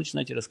ожидает, вы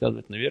начинаете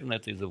рассказывать, наверное,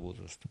 это из-за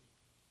возраста.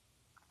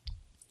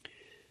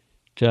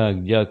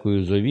 Так,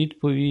 дякую за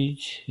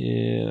відповідь.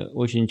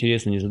 Очень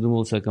интересно, не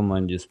задумывался о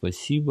команде.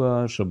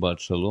 Спасибо. Шаббат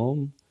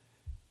шалом.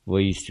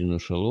 Воистину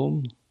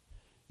шалом.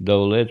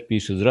 Даулет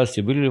пишет.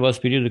 Здравствуйте. Были ли у вас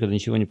периоды, когда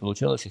ничего не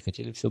получалось и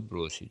хотели все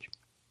бросить?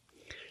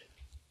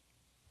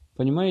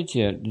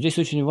 Понимаете, здесь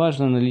очень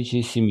важно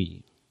наличие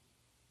семьи.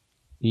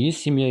 Есть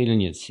семья или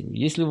нет семьи.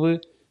 Если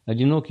вы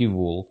одинокий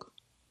волк,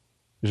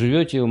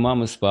 живете у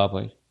мамы с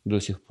папой до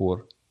сих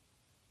пор,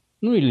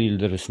 ну или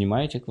даже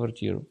снимаете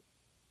квартиру,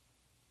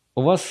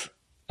 у вас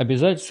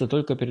обязательства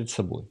только перед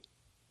собой.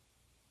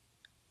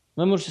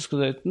 Вы можете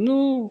сказать,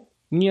 ну,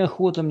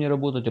 неохота мне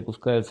работать,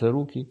 опускаются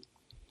руки,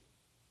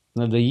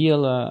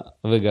 надоело,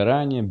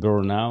 выгорание,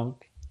 burnout.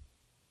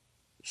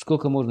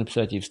 Сколько можно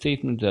писать if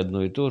statement,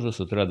 одно и то же, с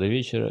утра до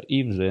вечера,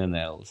 if then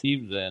else,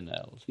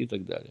 и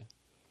так далее.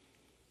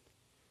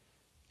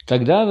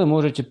 Тогда вы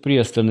можете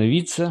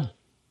приостановиться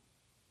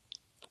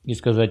и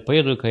сказать,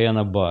 поеду-ка я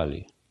на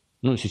Бали.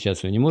 Ну,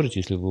 сейчас вы не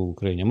можете, если вы в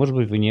Украине, а может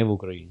быть, вы не в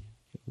Украине.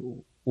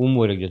 У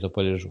моря где-то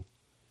полежу.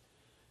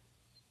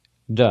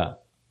 Да.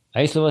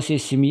 А если у вас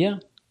есть семья,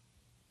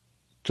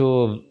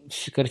 то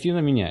картина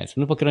меняется.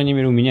 Ну, по крайней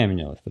мере, у меня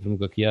менялась, потому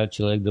как я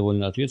человек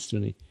довольно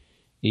ответственный.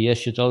 И я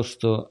считал,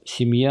 что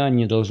семья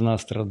не должна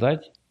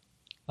страдать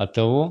от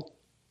того,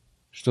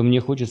 что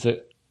мне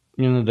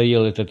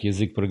надоел этот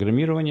язык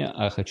программирования,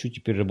 а хочу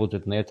теперь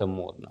работать на этом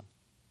модно.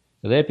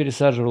 Когда я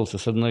пересаживался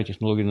с одной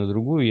технологии на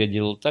другую, я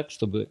делал так,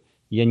 чтобы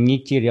я не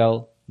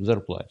терял в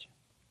зарплате.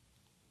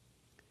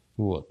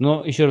 Вот.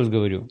 Но еще раз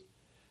говорю,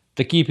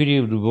 такие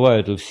периоды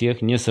бывают у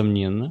всех,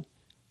 несомненно.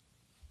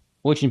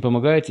 Очень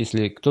помогает,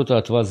 если кто-то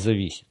от вас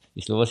зависит.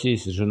 Если у вас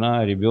есть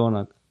жена,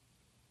 ребенок,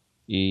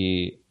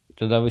 и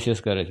тогда вы себе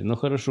скажете, ну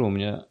хорошо, у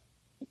меня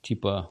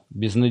типа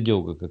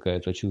безнадега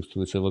какая-то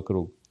чувствуется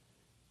вокруг.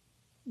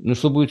 Но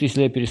что будет,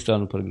 если я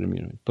перестану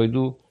программировать?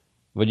 Пойду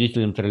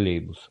водителем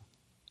троллейбуса.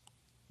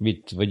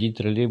 Ведь водить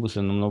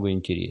троллейбусы намного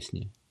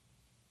интереснее,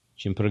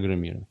 чем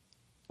программировать.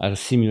 А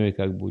с семьей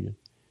как будет?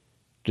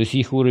 То есть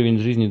их уровень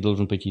жизни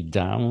должен пойти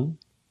down.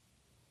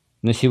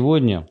 На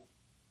сегодня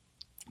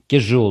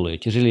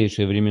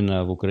тяжелейшие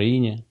времена в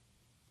Украине,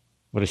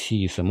 в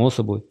России, само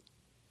собой.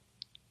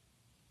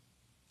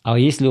 А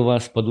если у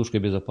вас подушка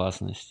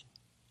безопасности?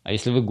 А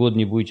если вы год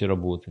не будете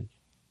работать?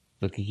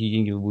 За какие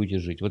деньги вы будете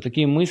жить? Вот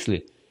такие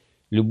мысли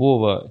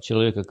любого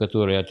человека,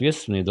 который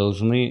ответственный,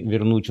 должны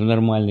вернуть в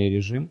нормальный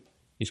режим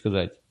и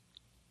сказать,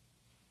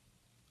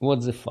 what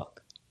the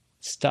fuck?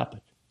 Stop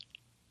it.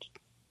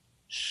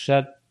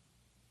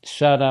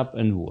 Shut up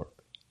and work.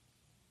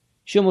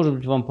 Еще, может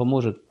быть, вам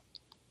поможет,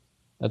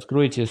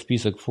 откройте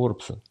список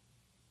Форбса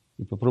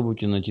и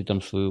попробуйте найти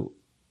там свою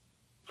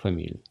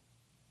фамилию.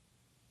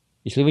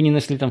 Если вы не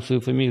нашли там свою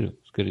фамилию,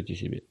 скажите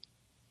себе,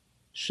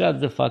 shut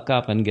the fuck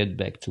up and get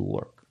back to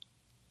work.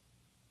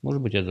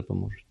 Может быть, это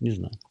поможет, не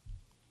знаю.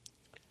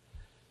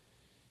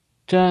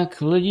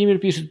 Так, Владимир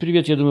пишет,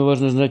 привет, я думаю,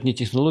 важно знать не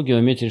технологию, а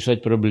уметь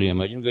решать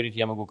проблемы. Один говорит,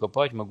 я могу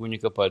копать, могу не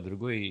копать.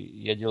 Другой,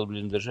 я делал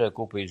блиндажи,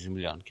 окопы и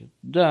землянки.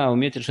 Да,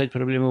 уметь решать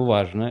проблемы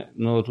важно,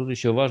 но тут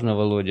еще важно,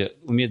 Володя,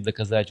 уметь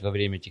доказать во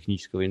время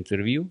технического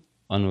интервью,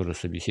 оно же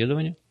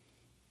собеседование,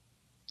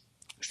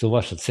 что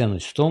ваша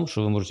ценность в том,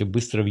 что вы можете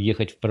быстро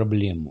въехать в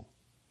проблему.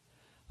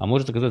 А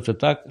может оказаться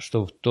так,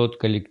 что в тот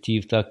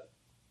коллектив,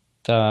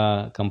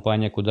 та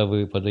компания, куда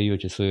вы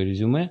подаете свое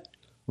резюме,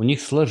 у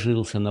них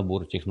сложился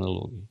набор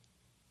технологий.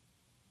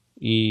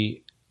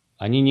 И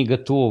они не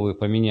готовы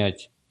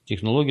поменять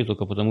технологии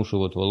только потому, что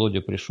вот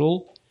Володя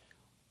пришел,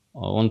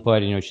 он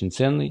парень очень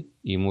ценный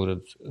и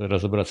может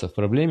разобраться в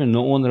проблеме,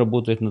 но он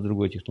работает на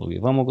другой технологии.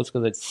 Вам могут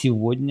сказать,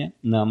 сегодня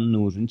нам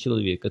нужен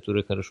человек,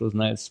 который хорошо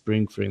знает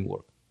Spring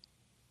Framework.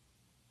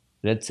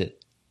 That's it.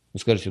 Вы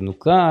скажете, ну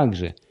как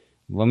же,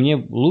 во мне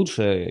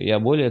лучше, я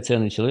более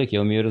ценный человек,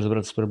 я умею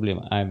разобраться с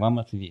проблемой. А вам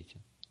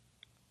ответят.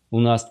 У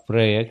нас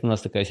проект, у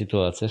нас такая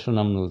ситуация, что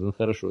нам нужен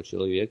хорошо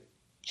человек,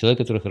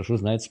 который хорошо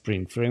знает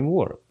Spring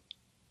Framework.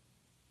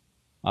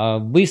 А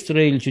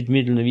быстро или чуть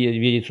медленно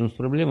верить в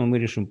проблему мы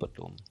решим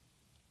потом.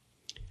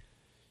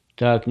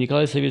 Так,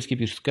 Николай Советский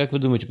пишет. Как вы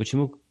думаете,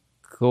 почему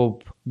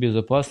коп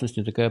безопасность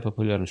не такая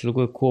популярна? Что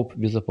такое коп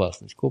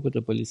безопасность? Коп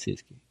это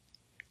полицейский.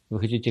 Вы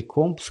хотите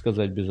комп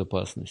сказать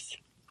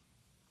безопасность?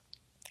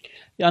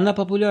 И она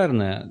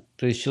популярная.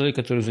 То есть человек,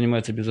 который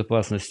занимается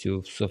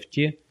безопасностью в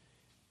софте,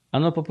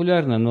 оно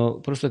популярно,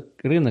 но просто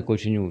рынок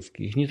очень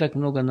узкий. Их не так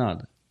много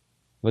надо.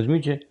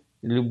 Возьмите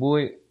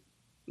любой,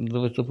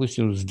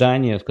 допустим,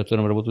 здание, в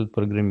котором работают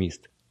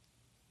программисты.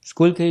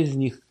 Сколько из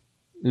них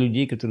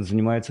людей, которые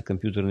занимаются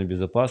компьютерной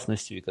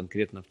безопасностью и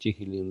конкретно в тех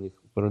или иных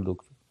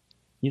продуктах?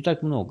 Не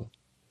так много.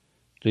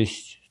 То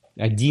есть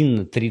 1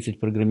 на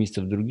 30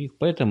 программистов других.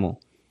 Поэтому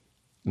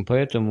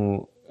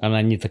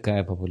она не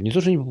такая популярная. Не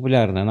то, что не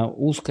популярная, она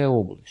узкая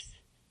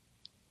область.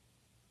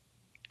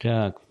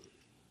 Так.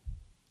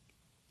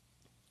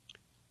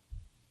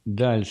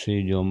 Дальше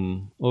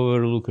йдемо.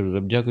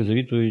 Overlooker. Дякую за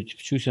відповідь.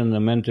 Вчуся на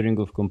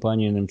менторингу в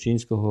компанії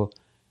Немчинського.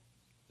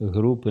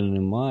 Групи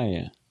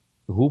немає.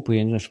 Групи,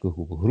 я не знаю, що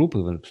групи.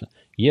 Групи ви написали.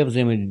 Є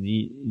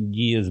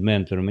взаємодія з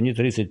ментором. Мені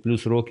 30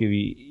 плюс років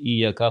і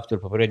як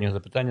автор попереднього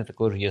запитання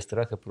також є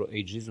страхи про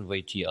ейджизм в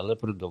ІТ, але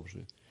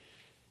продовжую.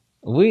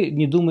 Вы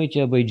не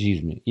думаете об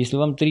эйджизме. Если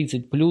вам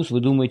 30 плюс,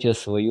 вы думаете о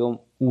своем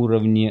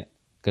уровне,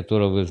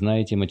 которого вы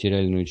знаете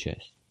материальную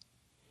часть.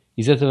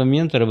 Из этого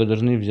ментора вы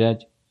должны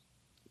взять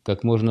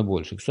как можно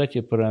больше.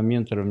 Кстати, про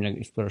ментора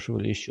меня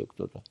спрашивали еще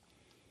кто-то.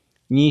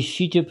 Не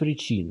ищите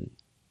причины.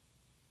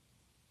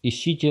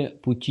 Ищите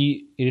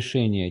пути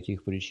решения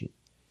этих причин.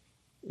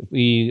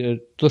 И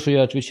то, что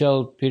я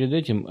отвечал перед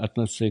этим,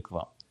 относится и к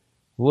вам.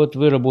 Вот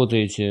вы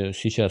работаете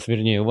сейчас,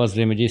 вернее, у вас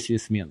взаимодействие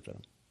с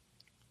ментором.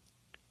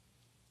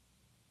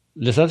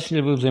 Достаточно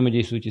ли вы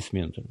взаимодействуете с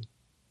ментором?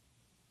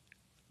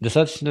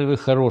 Достаточно ли вы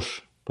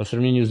хорош по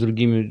сравнению с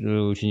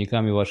другими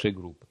учениками вашей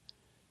группы?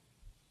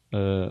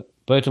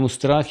 Поэтому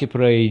страхи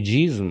про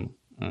эйджизм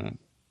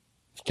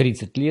в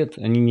 30 лет,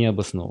 они не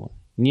обоснованы.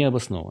 Не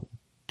обоснованы.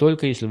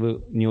 Только если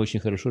вы не очень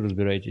хорошо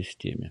разбираетесь в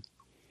теме.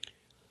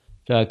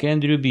 Так,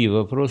 Эндрю Би,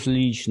 вопрос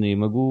личный.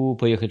 Могу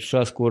поехать в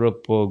США скоро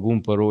по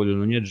ГУМ-паролю,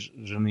 но нет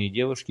жены и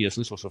девушки. Я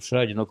слышал, что в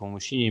США одинокому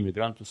мужчине,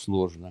 иммигранту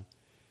сложно.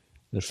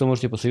 Что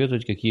можете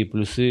посоветовать, какие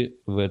плюсы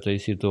в этой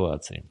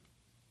ситуации?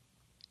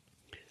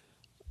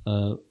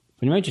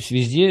 Понимаете,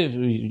 везде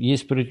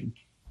есть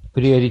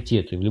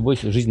приоритеты в любой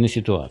жизненной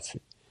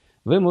ситуации.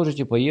 Вы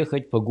можете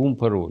поехать по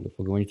ГУМ-паролю,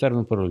 по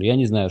гуманитарному паролю. Я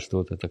не знаю,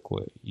 что это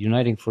такое.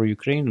 Uniting for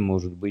Ukraine,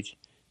 может быть,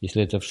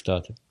 если это в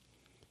Штаты.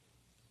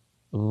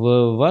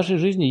 В вашей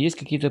жизни есть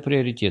какие-то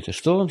приоритеты.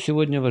 Что вам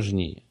сегодня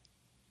важнее?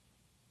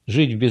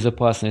 Жить в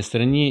безопасной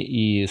стране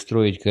и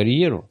строить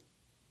карьеру?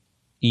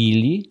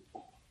 Или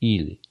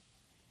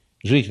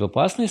жить в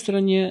опасной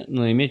стране,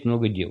 но иметь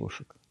много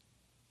девушек?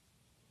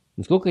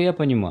 Насколько я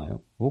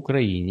понимаю, в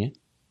Украине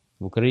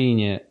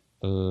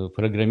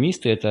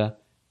программисты это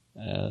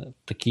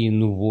такие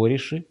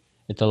нувориши,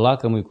 это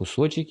лакомый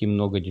кусочек, и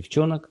много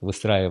девчонок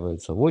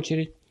выстраиваются в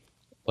очередь,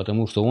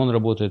 потому что он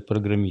работает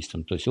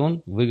программистом, то есть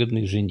он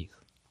выгодный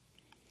жених.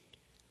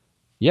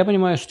 Я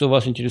понимаю, что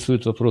вас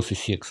интересуют вопросы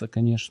секса,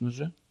 конечно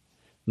же,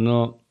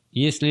 но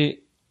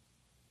если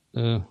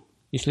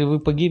вы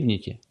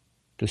погибнете,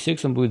 то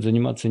сексом будет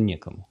заниматься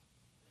некому.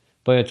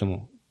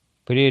 Поэтому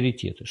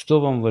приоритеты.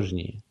 Что вам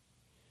важнее?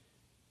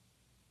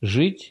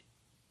 Жить,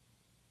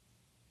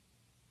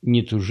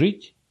 не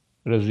тужить,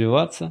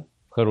 развиваться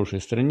в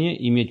хорошей стране,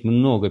 иметь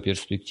много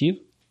перспектив,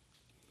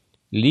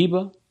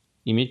 либо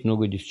иметь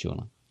много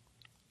девчонок.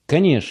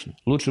 Конечно,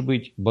 лучше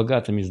быть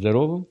богатым и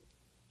здоровым,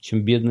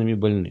 чем бедным и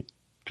больным.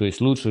 То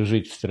есть лучше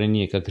жить в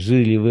стране, как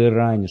жили вы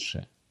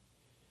раньше.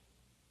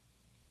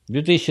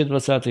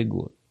 2020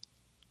 год.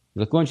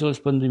 Закончилась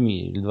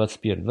пандемия, или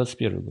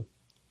 21 год.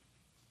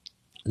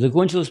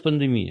 Закончилась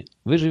пандемия.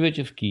 Вы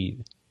живете в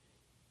Киеве.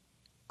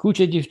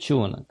 Куча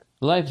девчонок.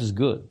 Life is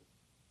good.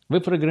 Вы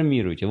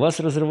программируете, вас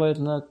разрывают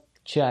на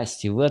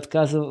части, вы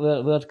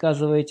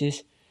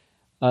отказываетесь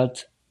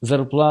от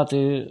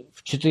зарплаты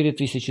в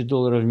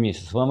 $4000 в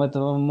месяц. Вам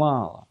этого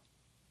мало.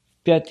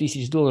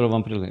 $5000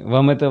 вам предлагают.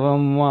 Вам этого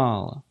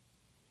мало.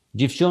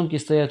 Девчонки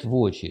стоят в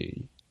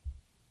очереди.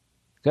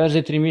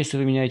 Каждые 3 месяца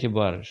вы меняете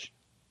барышню.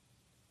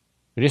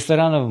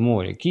 Ресторанов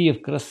море.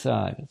 Киев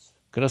красавец.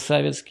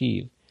 Красавец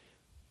Киев.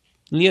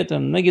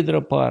 Летом на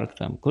гидропарк,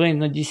 там, куда-нибудь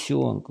на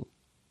Десенку.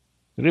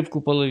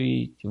 Рыбку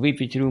половить,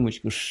 выпить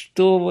рюмочку.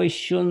 Что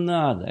еще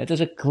надо? Это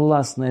же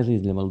классная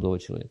жизнь для молодого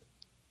человека.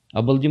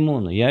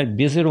 Обалдимона. Я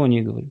без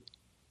иронии говорю.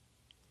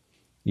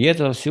 И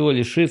этого всего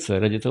лишиться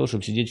ради того,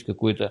 чтобы сидеть в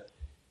какой-то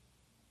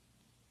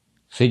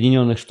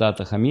Соединенных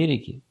Штатах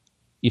Америки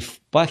и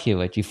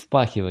впахивать, и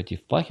впахивать, и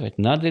впахивать.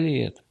 Надо ли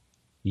это?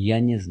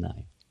 Я не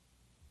знаю.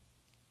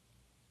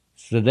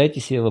 Задайте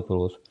себе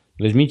вопрос.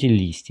 Возьмите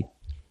листик.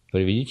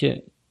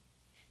 Проведите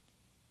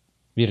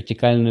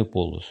вертикальную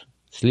полосу.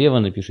 Слева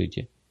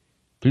напишите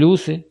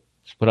плюсы,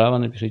 справа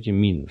напишите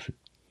минусы.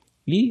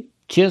 И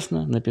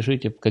честно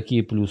напишите,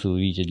 какие плюсы вы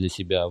видите для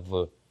себя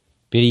в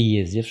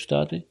переезде в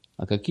Штаты,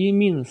 а какие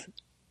минусы.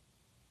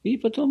 И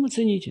потом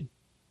оцените.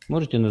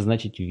 Можете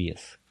назначить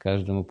вес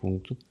каждому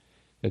пункту,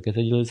 как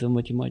это делается в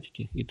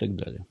математике и так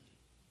далее.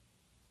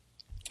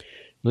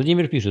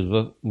 Владимир пишет,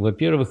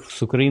 во-первых,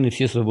 с Украины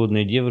все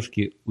свободные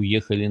девушки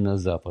уехали на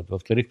Запад.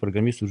 Во-вторых,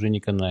 программист уже не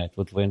канает.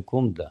 Вот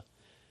военком, да.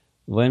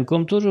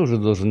 Военком тоже уже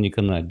должен не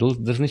канать.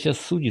 Должны сейчас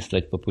судьи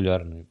стать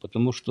популярными,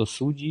 потому что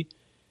судьи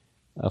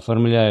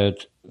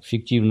оформляют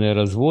фиктивные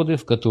разводы,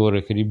 в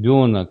которых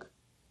ребенок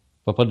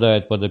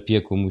попадает под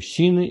опеку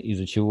мужчины,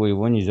 из-за чего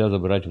его нельзя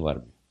забрать в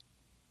армию.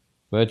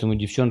 Поэтому,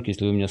 девчонки,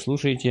 если вы меня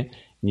слушаете,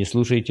 не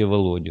слушайте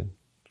Володю.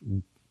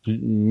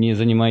 Не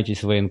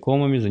занимайтесь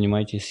военкомами,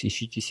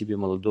 ищите себе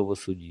молодого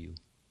судью.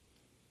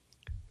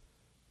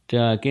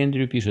 Так,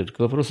 Эндрю пишет, к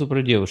вопросу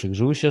про девушек.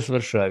 Живу сейчас в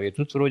Варшаве, и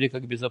тут вроде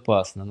как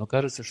безопасно, но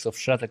кажется, что в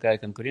США такая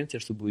конкуренция,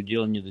 что будет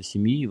дело не до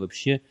семьи и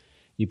вообще,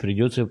 и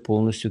придется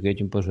полностью к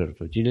этим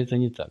пожертвовать. Или это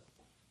не так?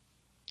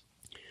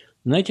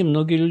 Знаете,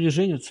 многие люди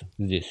женятся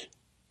здесь.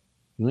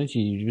 Знаете,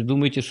 вы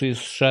думаете, что из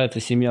США это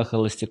семья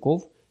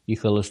холостяков и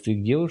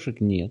холостых девушек?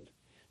 Нет.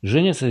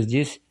 Женятся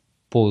здесь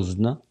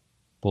поздно.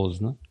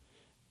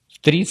 В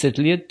 30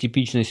 лет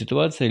типичная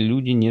ситуация,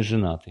 люди не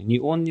женаты. Ни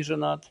он не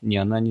женат, ни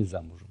она не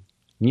замужем.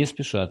 Не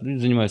спешат. Люди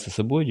занимаются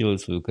собой,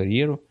 делают свою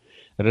карьеру,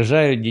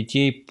 рожают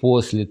детей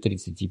после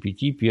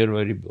 35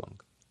 первого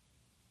ребенка.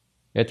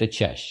 Это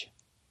чаще.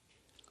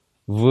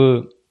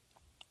 В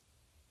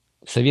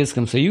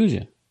Советском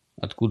Союзе,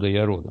 откуда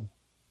я родом,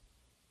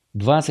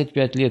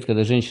 25 лет,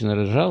 когда женщина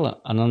рожала,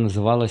 она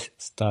называлась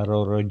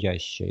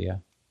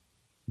старородящая.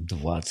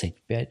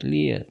 25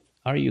 лет.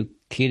 Are you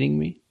kidding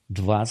me?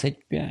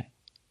 25.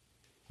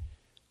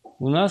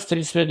 У нас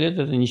 35 лет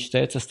это не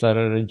считается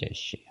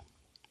старородящей.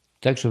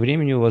 Так что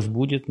времени у вас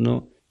будет,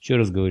 но, еще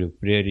раз говорю,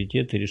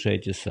 приоритеты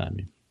решайте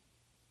сами.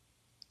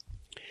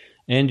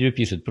 Эндрю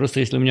пишет, просто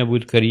если у меня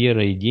будет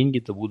карьера и деньги,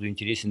 то буду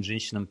интересен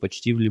женщинам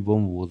почти в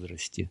любом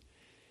возрасте.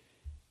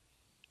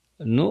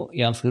 Ну,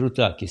 я вам скажу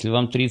так, если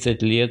вам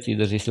 30 лет, и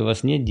даже если у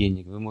вас нет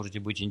денег, вы можете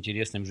быть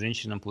интересным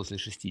женщинам после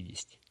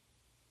 60.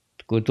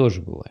 Такое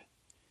тоже бывает.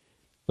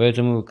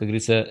 Поэтому, как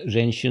говорится,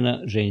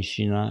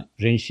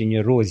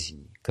 женщине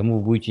рознь. Кому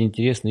вы будете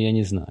интересны, я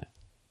не знаю.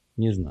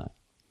 Не знаю.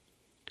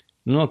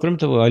 Ну, а кроме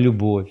того, а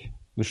любовь?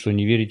 Вы что,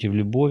 не верите в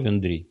любовь,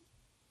 Андрей?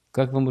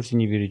 Как вы можете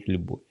не верить в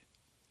любовь?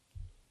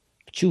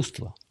 В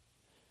чувства.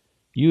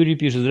 Юрий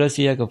пишет,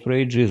 здравствуйте, Яков, про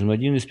эйджизм.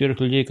 Один из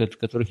первых людей,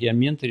 которых я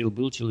менторил,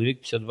 был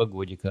человек 52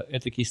 годика.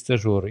 Этакий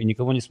стажер. И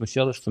никого не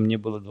смущало, что мне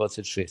было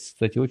 26.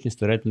 Кстати, очень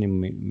старательный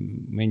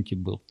менти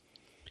был.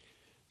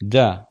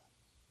 Да.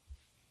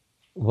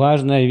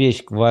 Важная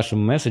вещь в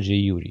вашем месседже,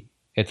 Юрий,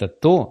 это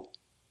то,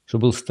 что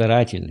был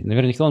старательный.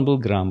 Наверняка он был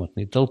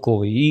грамотный,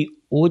 толковый и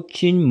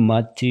очень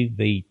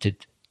motivated.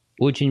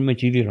 Очень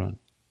мотивирован.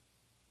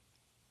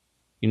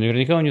 И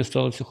наверняка у него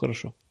стало все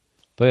хорошо.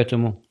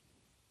 Поэтому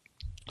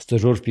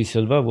стажер в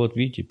 52, вот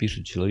видите,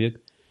 пишет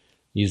человек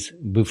из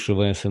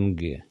бывшего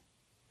СНГ.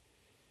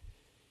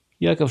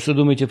 Яков, что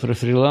думаете про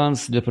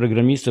фриланс для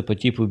программиста по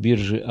типу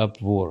биржи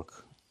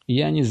Upwork?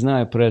 Я не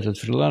знаю про этот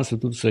фриланс. И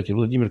тут, кстати,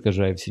 Владимир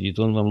Кожаев сидит.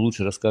 Он вам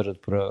лучше расскажет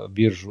про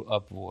биржу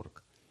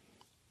Upwork.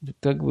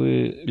 Как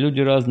бы люди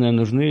разные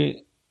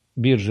нужны,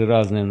 биржи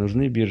разные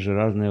нужны, биржи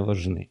разные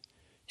важны.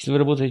 Если вы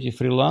работаете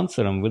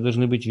фрилансером, вы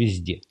должны быть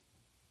везде.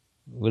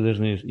 Вы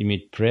должны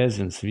иметь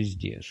presence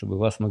везде, чтобы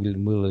вас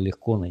было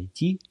легко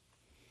найти,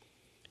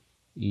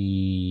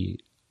 и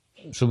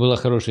чтобы была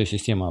хорошая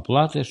система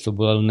оплаты, чтобы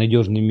был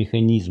надежный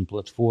механизм,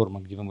 платформа,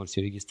 где вы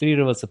можете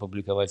регистрироваться,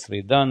 публиковать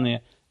свои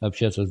данные,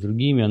 общаться с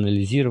другими,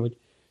 анализировать.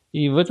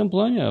 И в этом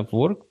плане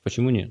Upwork,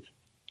 почему нет?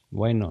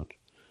 Why not?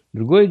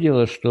 Другое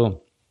дело,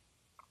 что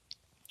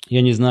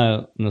я не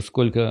знаю,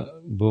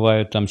 насколько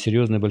бывают там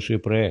серьезные большие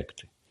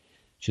проекты.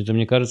 Что-то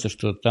мне кажется,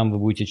 что там вы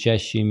будете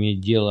чаще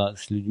иметь дело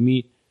с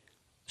людьми,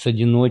 с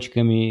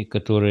одиночками,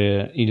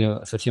 которые,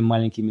 или совсем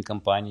маленькими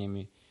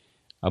компаниями,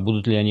 а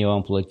будут ли они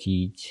вам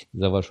платить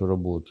за вашу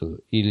работу,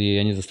 или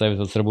они заставят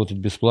вас работать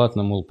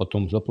бесплатно, мол,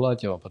 потом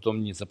заплатят, а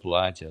потом не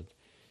заплатят.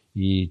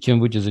 И чем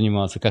будете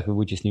заниматься, как вы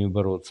будете с ними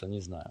бороться,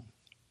 не знаю.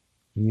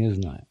 Не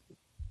знаю.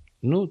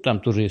 Ну, там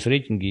тоже есть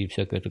рейтинги и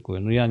всякое такое,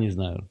 но я не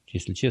знаю,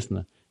 если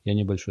честно, я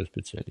небольшой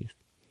специалист.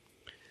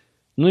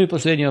 Ну и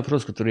последний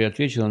вопрос, который я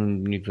отвечу,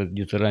 мне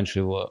где-то раньше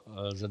его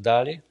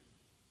задали.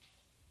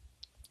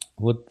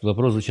 Вот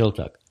вопрос звучал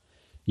так.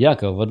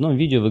 Яков, в одном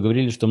видео вы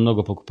говорили, что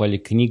много покупали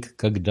книг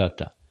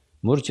когда-то.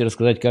 Можете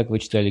рассказать, как вы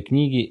читали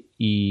книги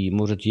и,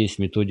 может, есть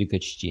методика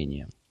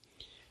чтения?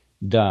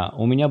 Да,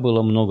 у меня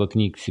было много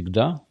книг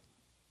всегда.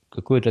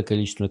 Какое-то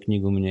количество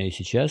книг у меня и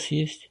сейчас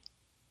есть.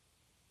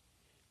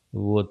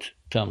 Вот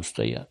там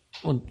стоят.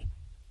 Вот,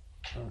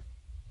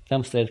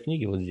 там стоят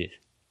книги вот здесь.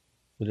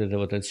 Вот это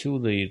вот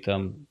отсюда и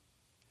там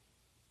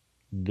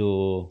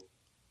до...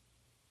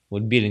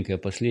 Вот беленькая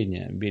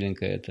последняя.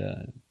 Беленькая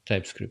это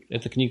TypeScript.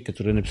 Это книга,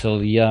 которую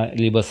написал я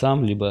либо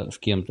сам, либо с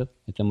кем-то.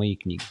 Это мои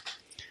книги.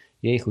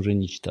 Я их уже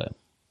не читаю.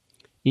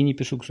 И не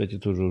пишу, кстати,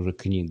 тоже уже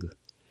книг.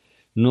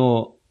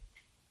 Но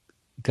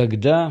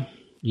когда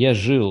я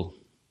жил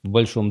в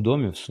большом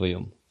доме в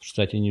своем, в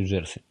штате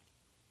Нью-Джерси,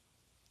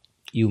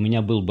 и у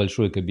меня был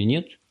большой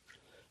кабинет,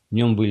 в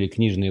нем были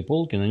книжные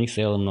полки, на них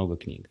стояло много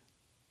книг.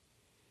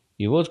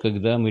 И вот,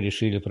 когда мы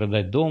решили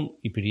продать дом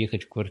и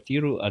переехать в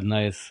квартиру,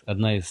 одна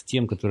из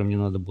тем, которые мне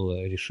надо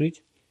было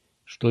решить,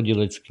 что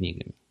делать с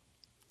книгами.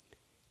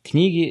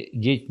 Книги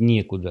деть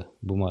некуда,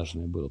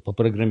 бумажные было, по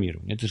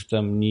программированию. Это же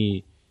там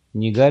не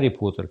Гарри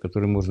Поттер,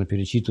 который можно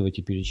перечитывать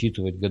и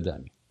перечитывать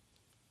годами.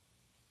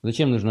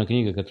 Зачем нужна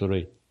книга,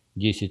 которой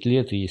 10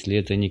 лет, и если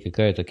это не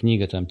какая-то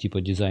книга там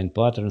типа Design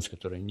Patterns,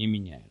 которая не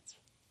меняется?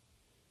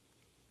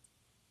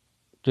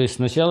 То есть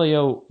сначала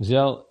я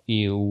взял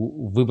и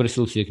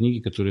выбросил все книги,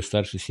 которые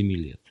старше 7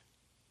 лет.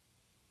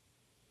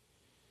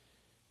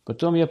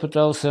 Потом я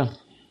пытался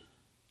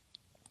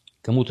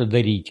кому-то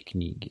дарить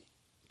книги.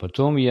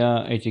 Потом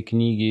я эти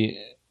книги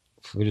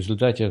в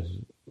результате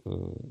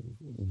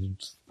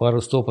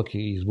пару стопок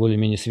из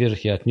более-менее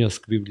свежих я отнес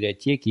к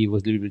библиотеке и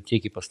возле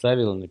библиотеки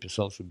поставил и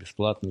написал, что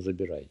бесплатно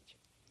забирайте.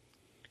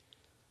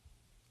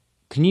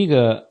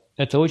 Книга –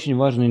 это очень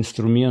важный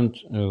инструмент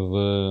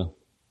в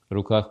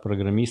руках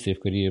программиста и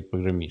в карьере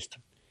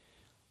программиста.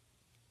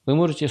 Вы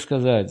можете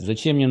сказать,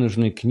 зачем мне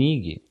нужны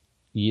книги,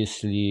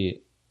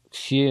 если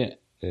все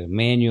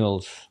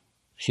manuals,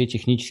 все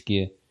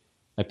технические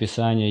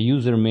описания,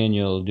 user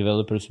manual,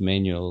 developers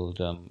manual,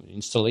 там,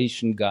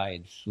 installation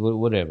guides,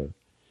 whatever.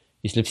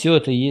 Если все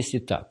это есть и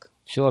так,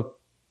 все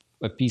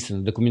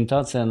описано,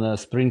 документация на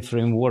Spring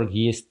Framework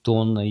есть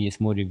тонна,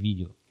 есть море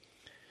видео.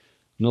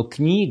 Но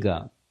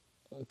книга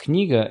 –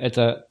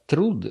 это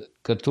труд,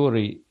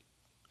 который,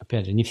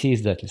 опять же, не все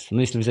издательства,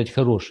 но если взять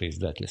хорошие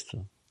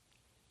издательства,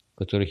 в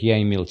которых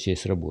я имел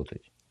честь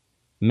работать,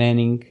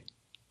 Manning,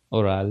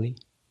 O'Reilly,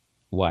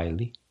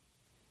 Wiley,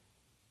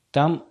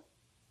 там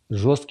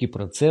жесткий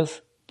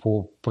процесс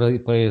по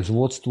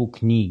производству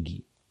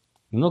книги.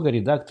 Много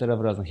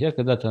редакторов разных. Я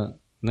когда-то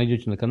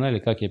найдете на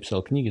канале, как я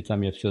писал книги,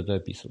 там я все это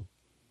описывал.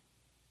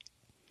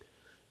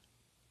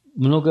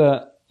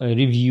 Много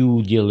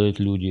ревью делают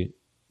люди,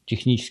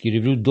 технические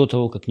ревью до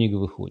того, как книга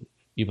выходит.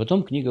 И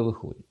потом книга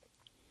выходит.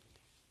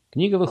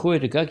 Книга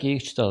выходит, и как я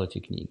их читал, эти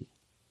книги.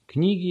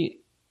 Книги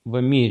в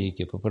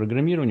Америке по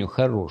программированию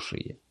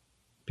хорошие.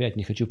 Опять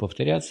не хочу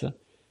повторяться,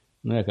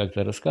 но я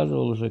как-то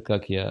рассказывал уже,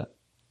 как я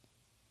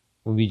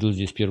увидел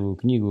здесь первую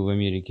книгу в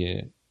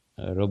Америке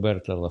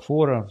Роберта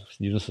Лафора в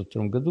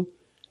 1992 году.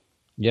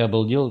 Я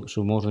обалдел,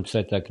 что можно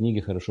писать так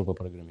книги хорошо по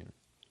программированию.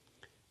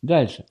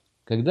 Дальше.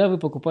 Когда вы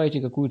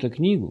покупаете какую-то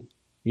книгу,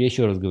 я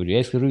еще раз говорю,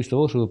 я исхожу из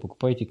того, что вы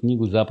покупаете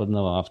книгу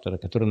западного автора,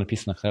 которая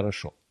написана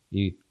хорошо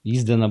и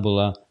издана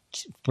была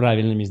в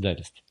правильном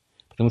издательстве.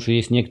 Потому что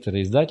есть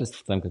некоторые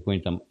издательства, там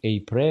какой-нибудь там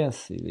A-Press,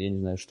 или я не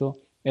знаю что,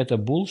 это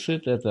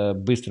bullshit, это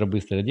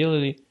быстро-быстро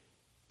делали,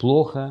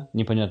 плохо,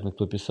 непонятно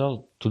кто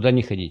писал, туда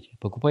не ходите.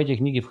 Покупайте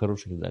книги в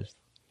хороших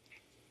издательствах.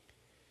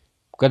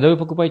 Когда вы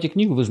покупаете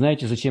книгу, вы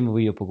знаете, зачем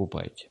вы ее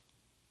покупаете.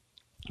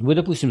 Вы,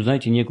 допустим,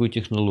 знаете некую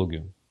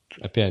технологию.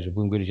 Опять же,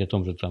 будем говорить о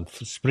том же там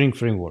Spring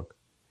Framework.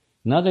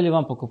 Надо ли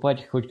вам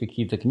покупать хоть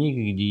какие-то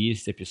книги, где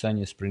есть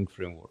описание Spring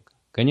Framework?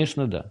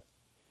 Конечно, да.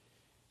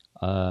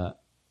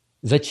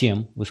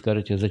 Зачем? Вы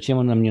скажете, зачем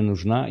она мне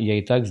нужна? Я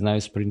и так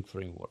знаю Spring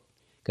Framework.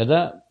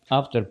 Когда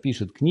автор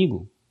пишет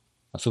книгу,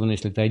 особенно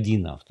если это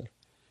один автор,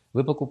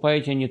 вы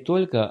покупаете не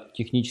только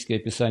техническое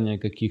описание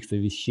каких-то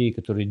вещей,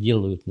 которые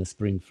делают на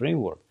Spring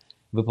Framework,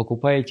 вы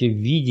покупаете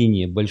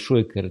видение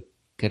большой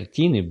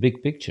картины,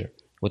 big picture,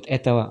 вот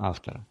этого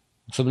автора.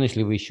 Особенно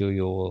если вы еще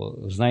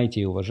его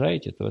знаете и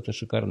уважаете, то это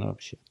шикарно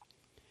вообще.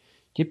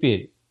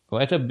 Теперь,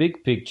 это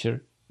big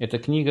picture, это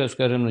книга,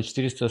 скажем, на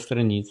 400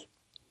 страниц.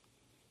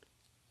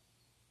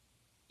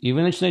 И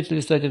вы начинаете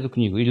листать эту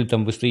книгу, или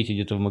там вы стоите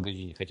где-то в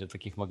магазине, хотя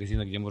таких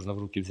магазинов, где можно в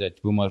руки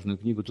взять бумажную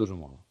книгу, тоже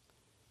мало.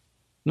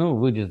 Ну,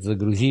 вы где-то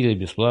загрузили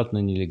бесплатно,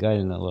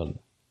 нелегально, ладно.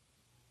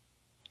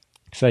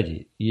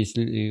 Кстати,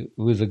 если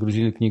вы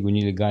загрузили книгу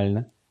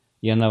нелегально,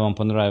 и она вам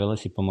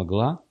понравилась и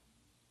помогла,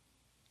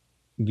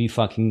 be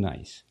fucking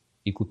nice,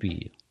 и купи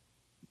ее.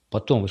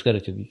 Потом вы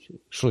скажете,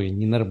 что я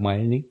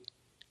ненормальный,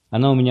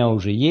 она у меня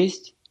уже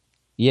есть,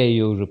 я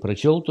ее уже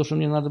прочел, то, что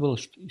мне надо было,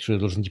 что я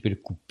должен теперь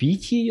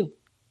купить ее?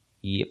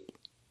 Yep.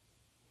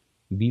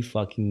 Be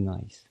fucking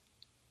nice.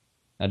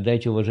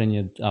 Отдайте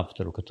уважение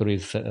автору,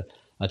 который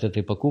от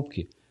этой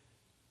покупки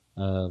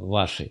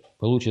вашей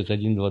получит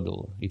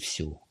 $1-2, и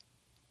все.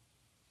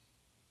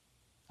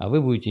 А вы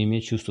будете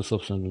иметь чувство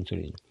собственного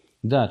удовлетворения.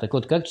 Да, так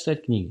вот, как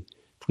читать книги?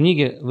 В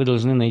книге вы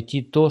должны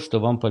найти то, что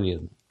вам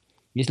полезно.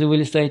 Если вы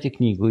листаете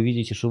книгу, вы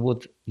видите, что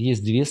вот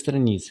есть 2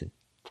 страницы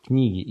в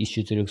книге из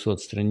 400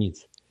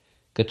 страниц,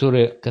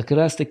 которые как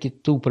раз-таки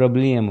ту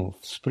проблему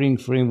в Spring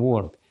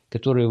Framework,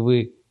 которую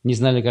вы не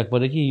знали, как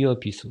подойти, ее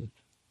описывают.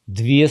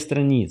 2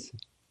 страницы.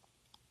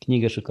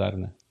 Книга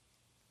шикарная.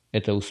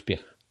 Это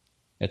успех.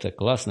 Это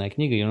классная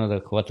книга, ее надо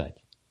хватать.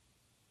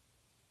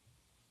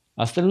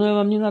 Остальное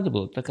вам не надо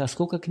было. Так а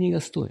сколько книга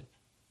стоит?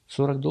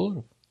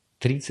 $40?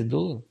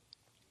 $30?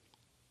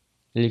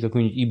 Или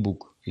какой-нибудь e-book,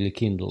 или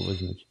Kindle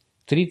возьмете.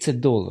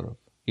 $30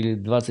 или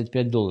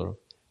 $25.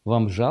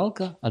 Вам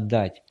жалко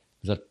отдать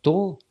за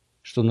то,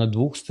 что на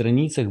 2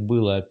 страницах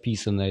было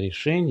описано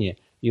решение,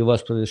 и у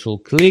вас произошел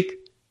клик,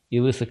 и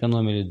вы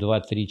сэкономили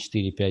 2, 3,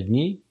 4, 5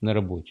 дней на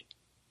работе.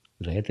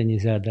 За это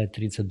нельзя отдать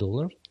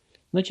 $30?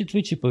 Значит,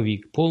 вы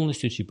чиповик,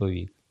 полностью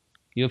чиповик.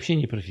 И вообще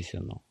не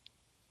профессионал.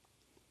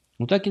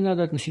 Вот так и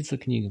надо относиться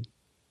к книгам.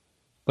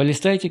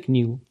 Полистайте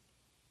книгу.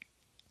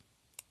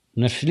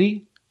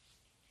 Нашли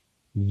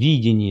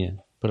видение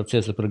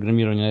процесса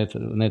программирования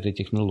на этой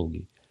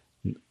технологии.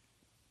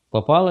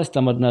 Попалась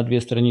там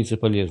 1-2 страницы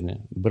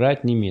полезные.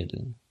 Брать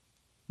немедленно.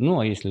 Ну,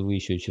 а если вы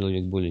еще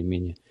человек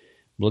более-менее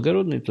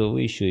благородный, то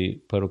вы еще и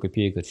пару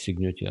копеек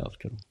отстегнете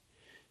автору.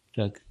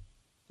 Так,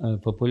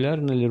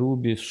 популярна ли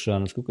Руби в США?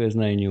 Насколько я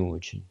знаю, не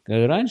очень.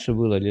 Раньше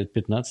было, лет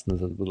 15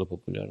 назад было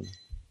популярно.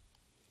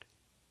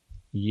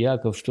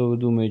 Яков, что вы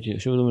думаете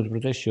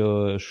про те,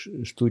 що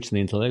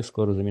штучний інтелект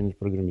скоро заменит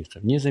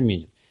программистов? Не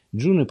заменит.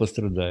 Джуны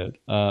пострадают,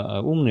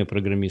 а умные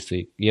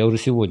программисты, я уже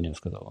сегодня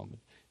сказал вам,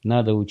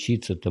 надо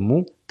учиться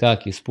тому,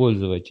 как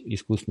использовать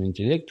искусственный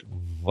интеллект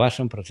в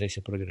вашем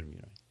процессе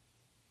программирования.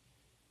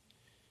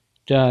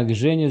 Так,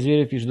 Женя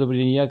Зверев пише: добрий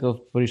день,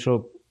 Яков,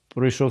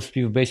 пройшов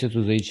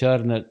співбесіду з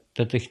HR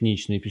та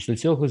технічної. Після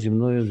цього зі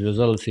мною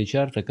зв'язалися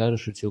HR та кажуть,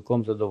 що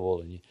цілком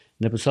задоволені.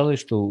 Написали,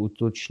 що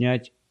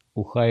уточнять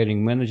у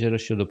хайринг-менеджера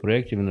щодо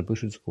проєктів и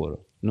напишут скоро.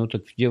 Ну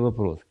так где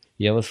вопрос?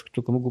 Я вас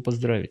только могу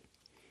поздравить.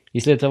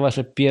 Если это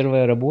ваша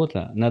первая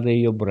работа, надо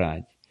ее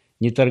брать.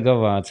 Не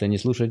торговаться, не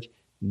слушать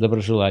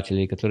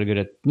доброжелателей, которые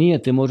говорят: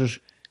 нет, ты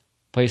можешь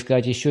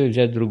поискать еще и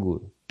взять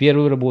другую.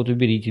 Первую работу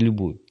берите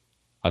любую.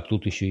 А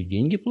тут еще и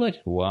деньги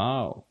платят?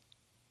 Вау!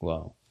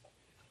 Вау!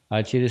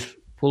 А через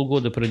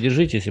полгода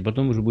продержитесь, и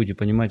потом уже будете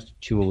понимать,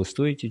 чего вы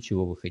стоите,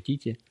 чего вы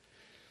хотите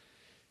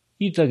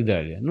и так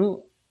далее.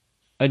 Ну,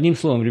 одним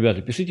словом,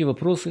 ребята, пишите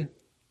вопросы.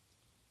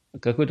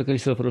 Какое-то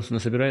количество вопросов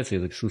насобирается,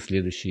 я запишу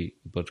следующий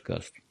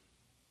подкаст.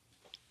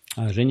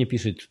 А Женя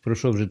пише: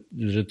 пройшов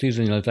вже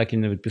тиждень, але так і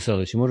не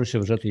відписали. Чи може ще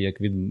вважати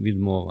як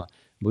відмова?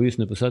 Боюсь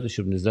написати,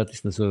 щоб не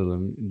здатись на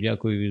своем.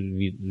 Дякую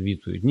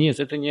відповідь. Нет,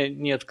 это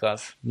не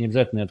отказ. Не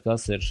обязательный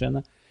отказ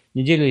совершенно.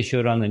 Неделю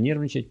еще рано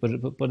нервничать.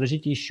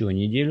 Подождите еще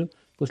неделю.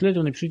 После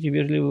этого напишите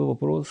вежливый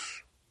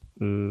вопрос,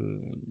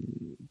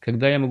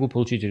 когда я могу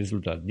получить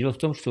результат. Дело в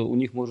том, что у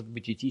них может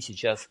быть идти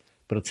сейчас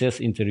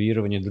процесс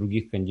интервьюирования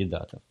других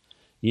кандидатов.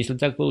 Если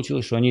так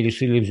получилось, что они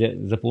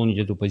решили заполнить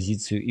эту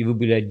позицию, и вы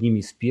были одним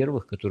из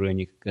первых, которые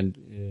они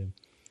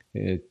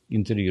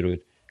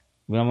интервьюируют,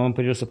 вам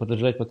придется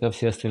подождать, пока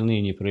все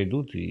остальные не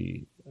пройдут,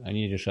 и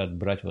они решат,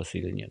 брать вас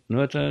или нет.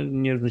 Но это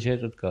не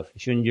означает отказ.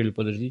 Еще неделю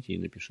подождите и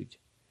напишите,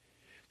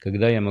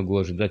 когда я могу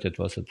ожидать от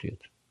вас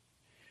ответ.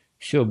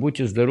 Все,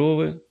 будьте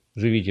здоровы,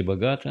 живите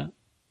богато,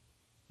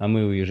 а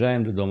мы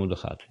уезжаем додому до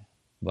хаты.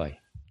 Бай.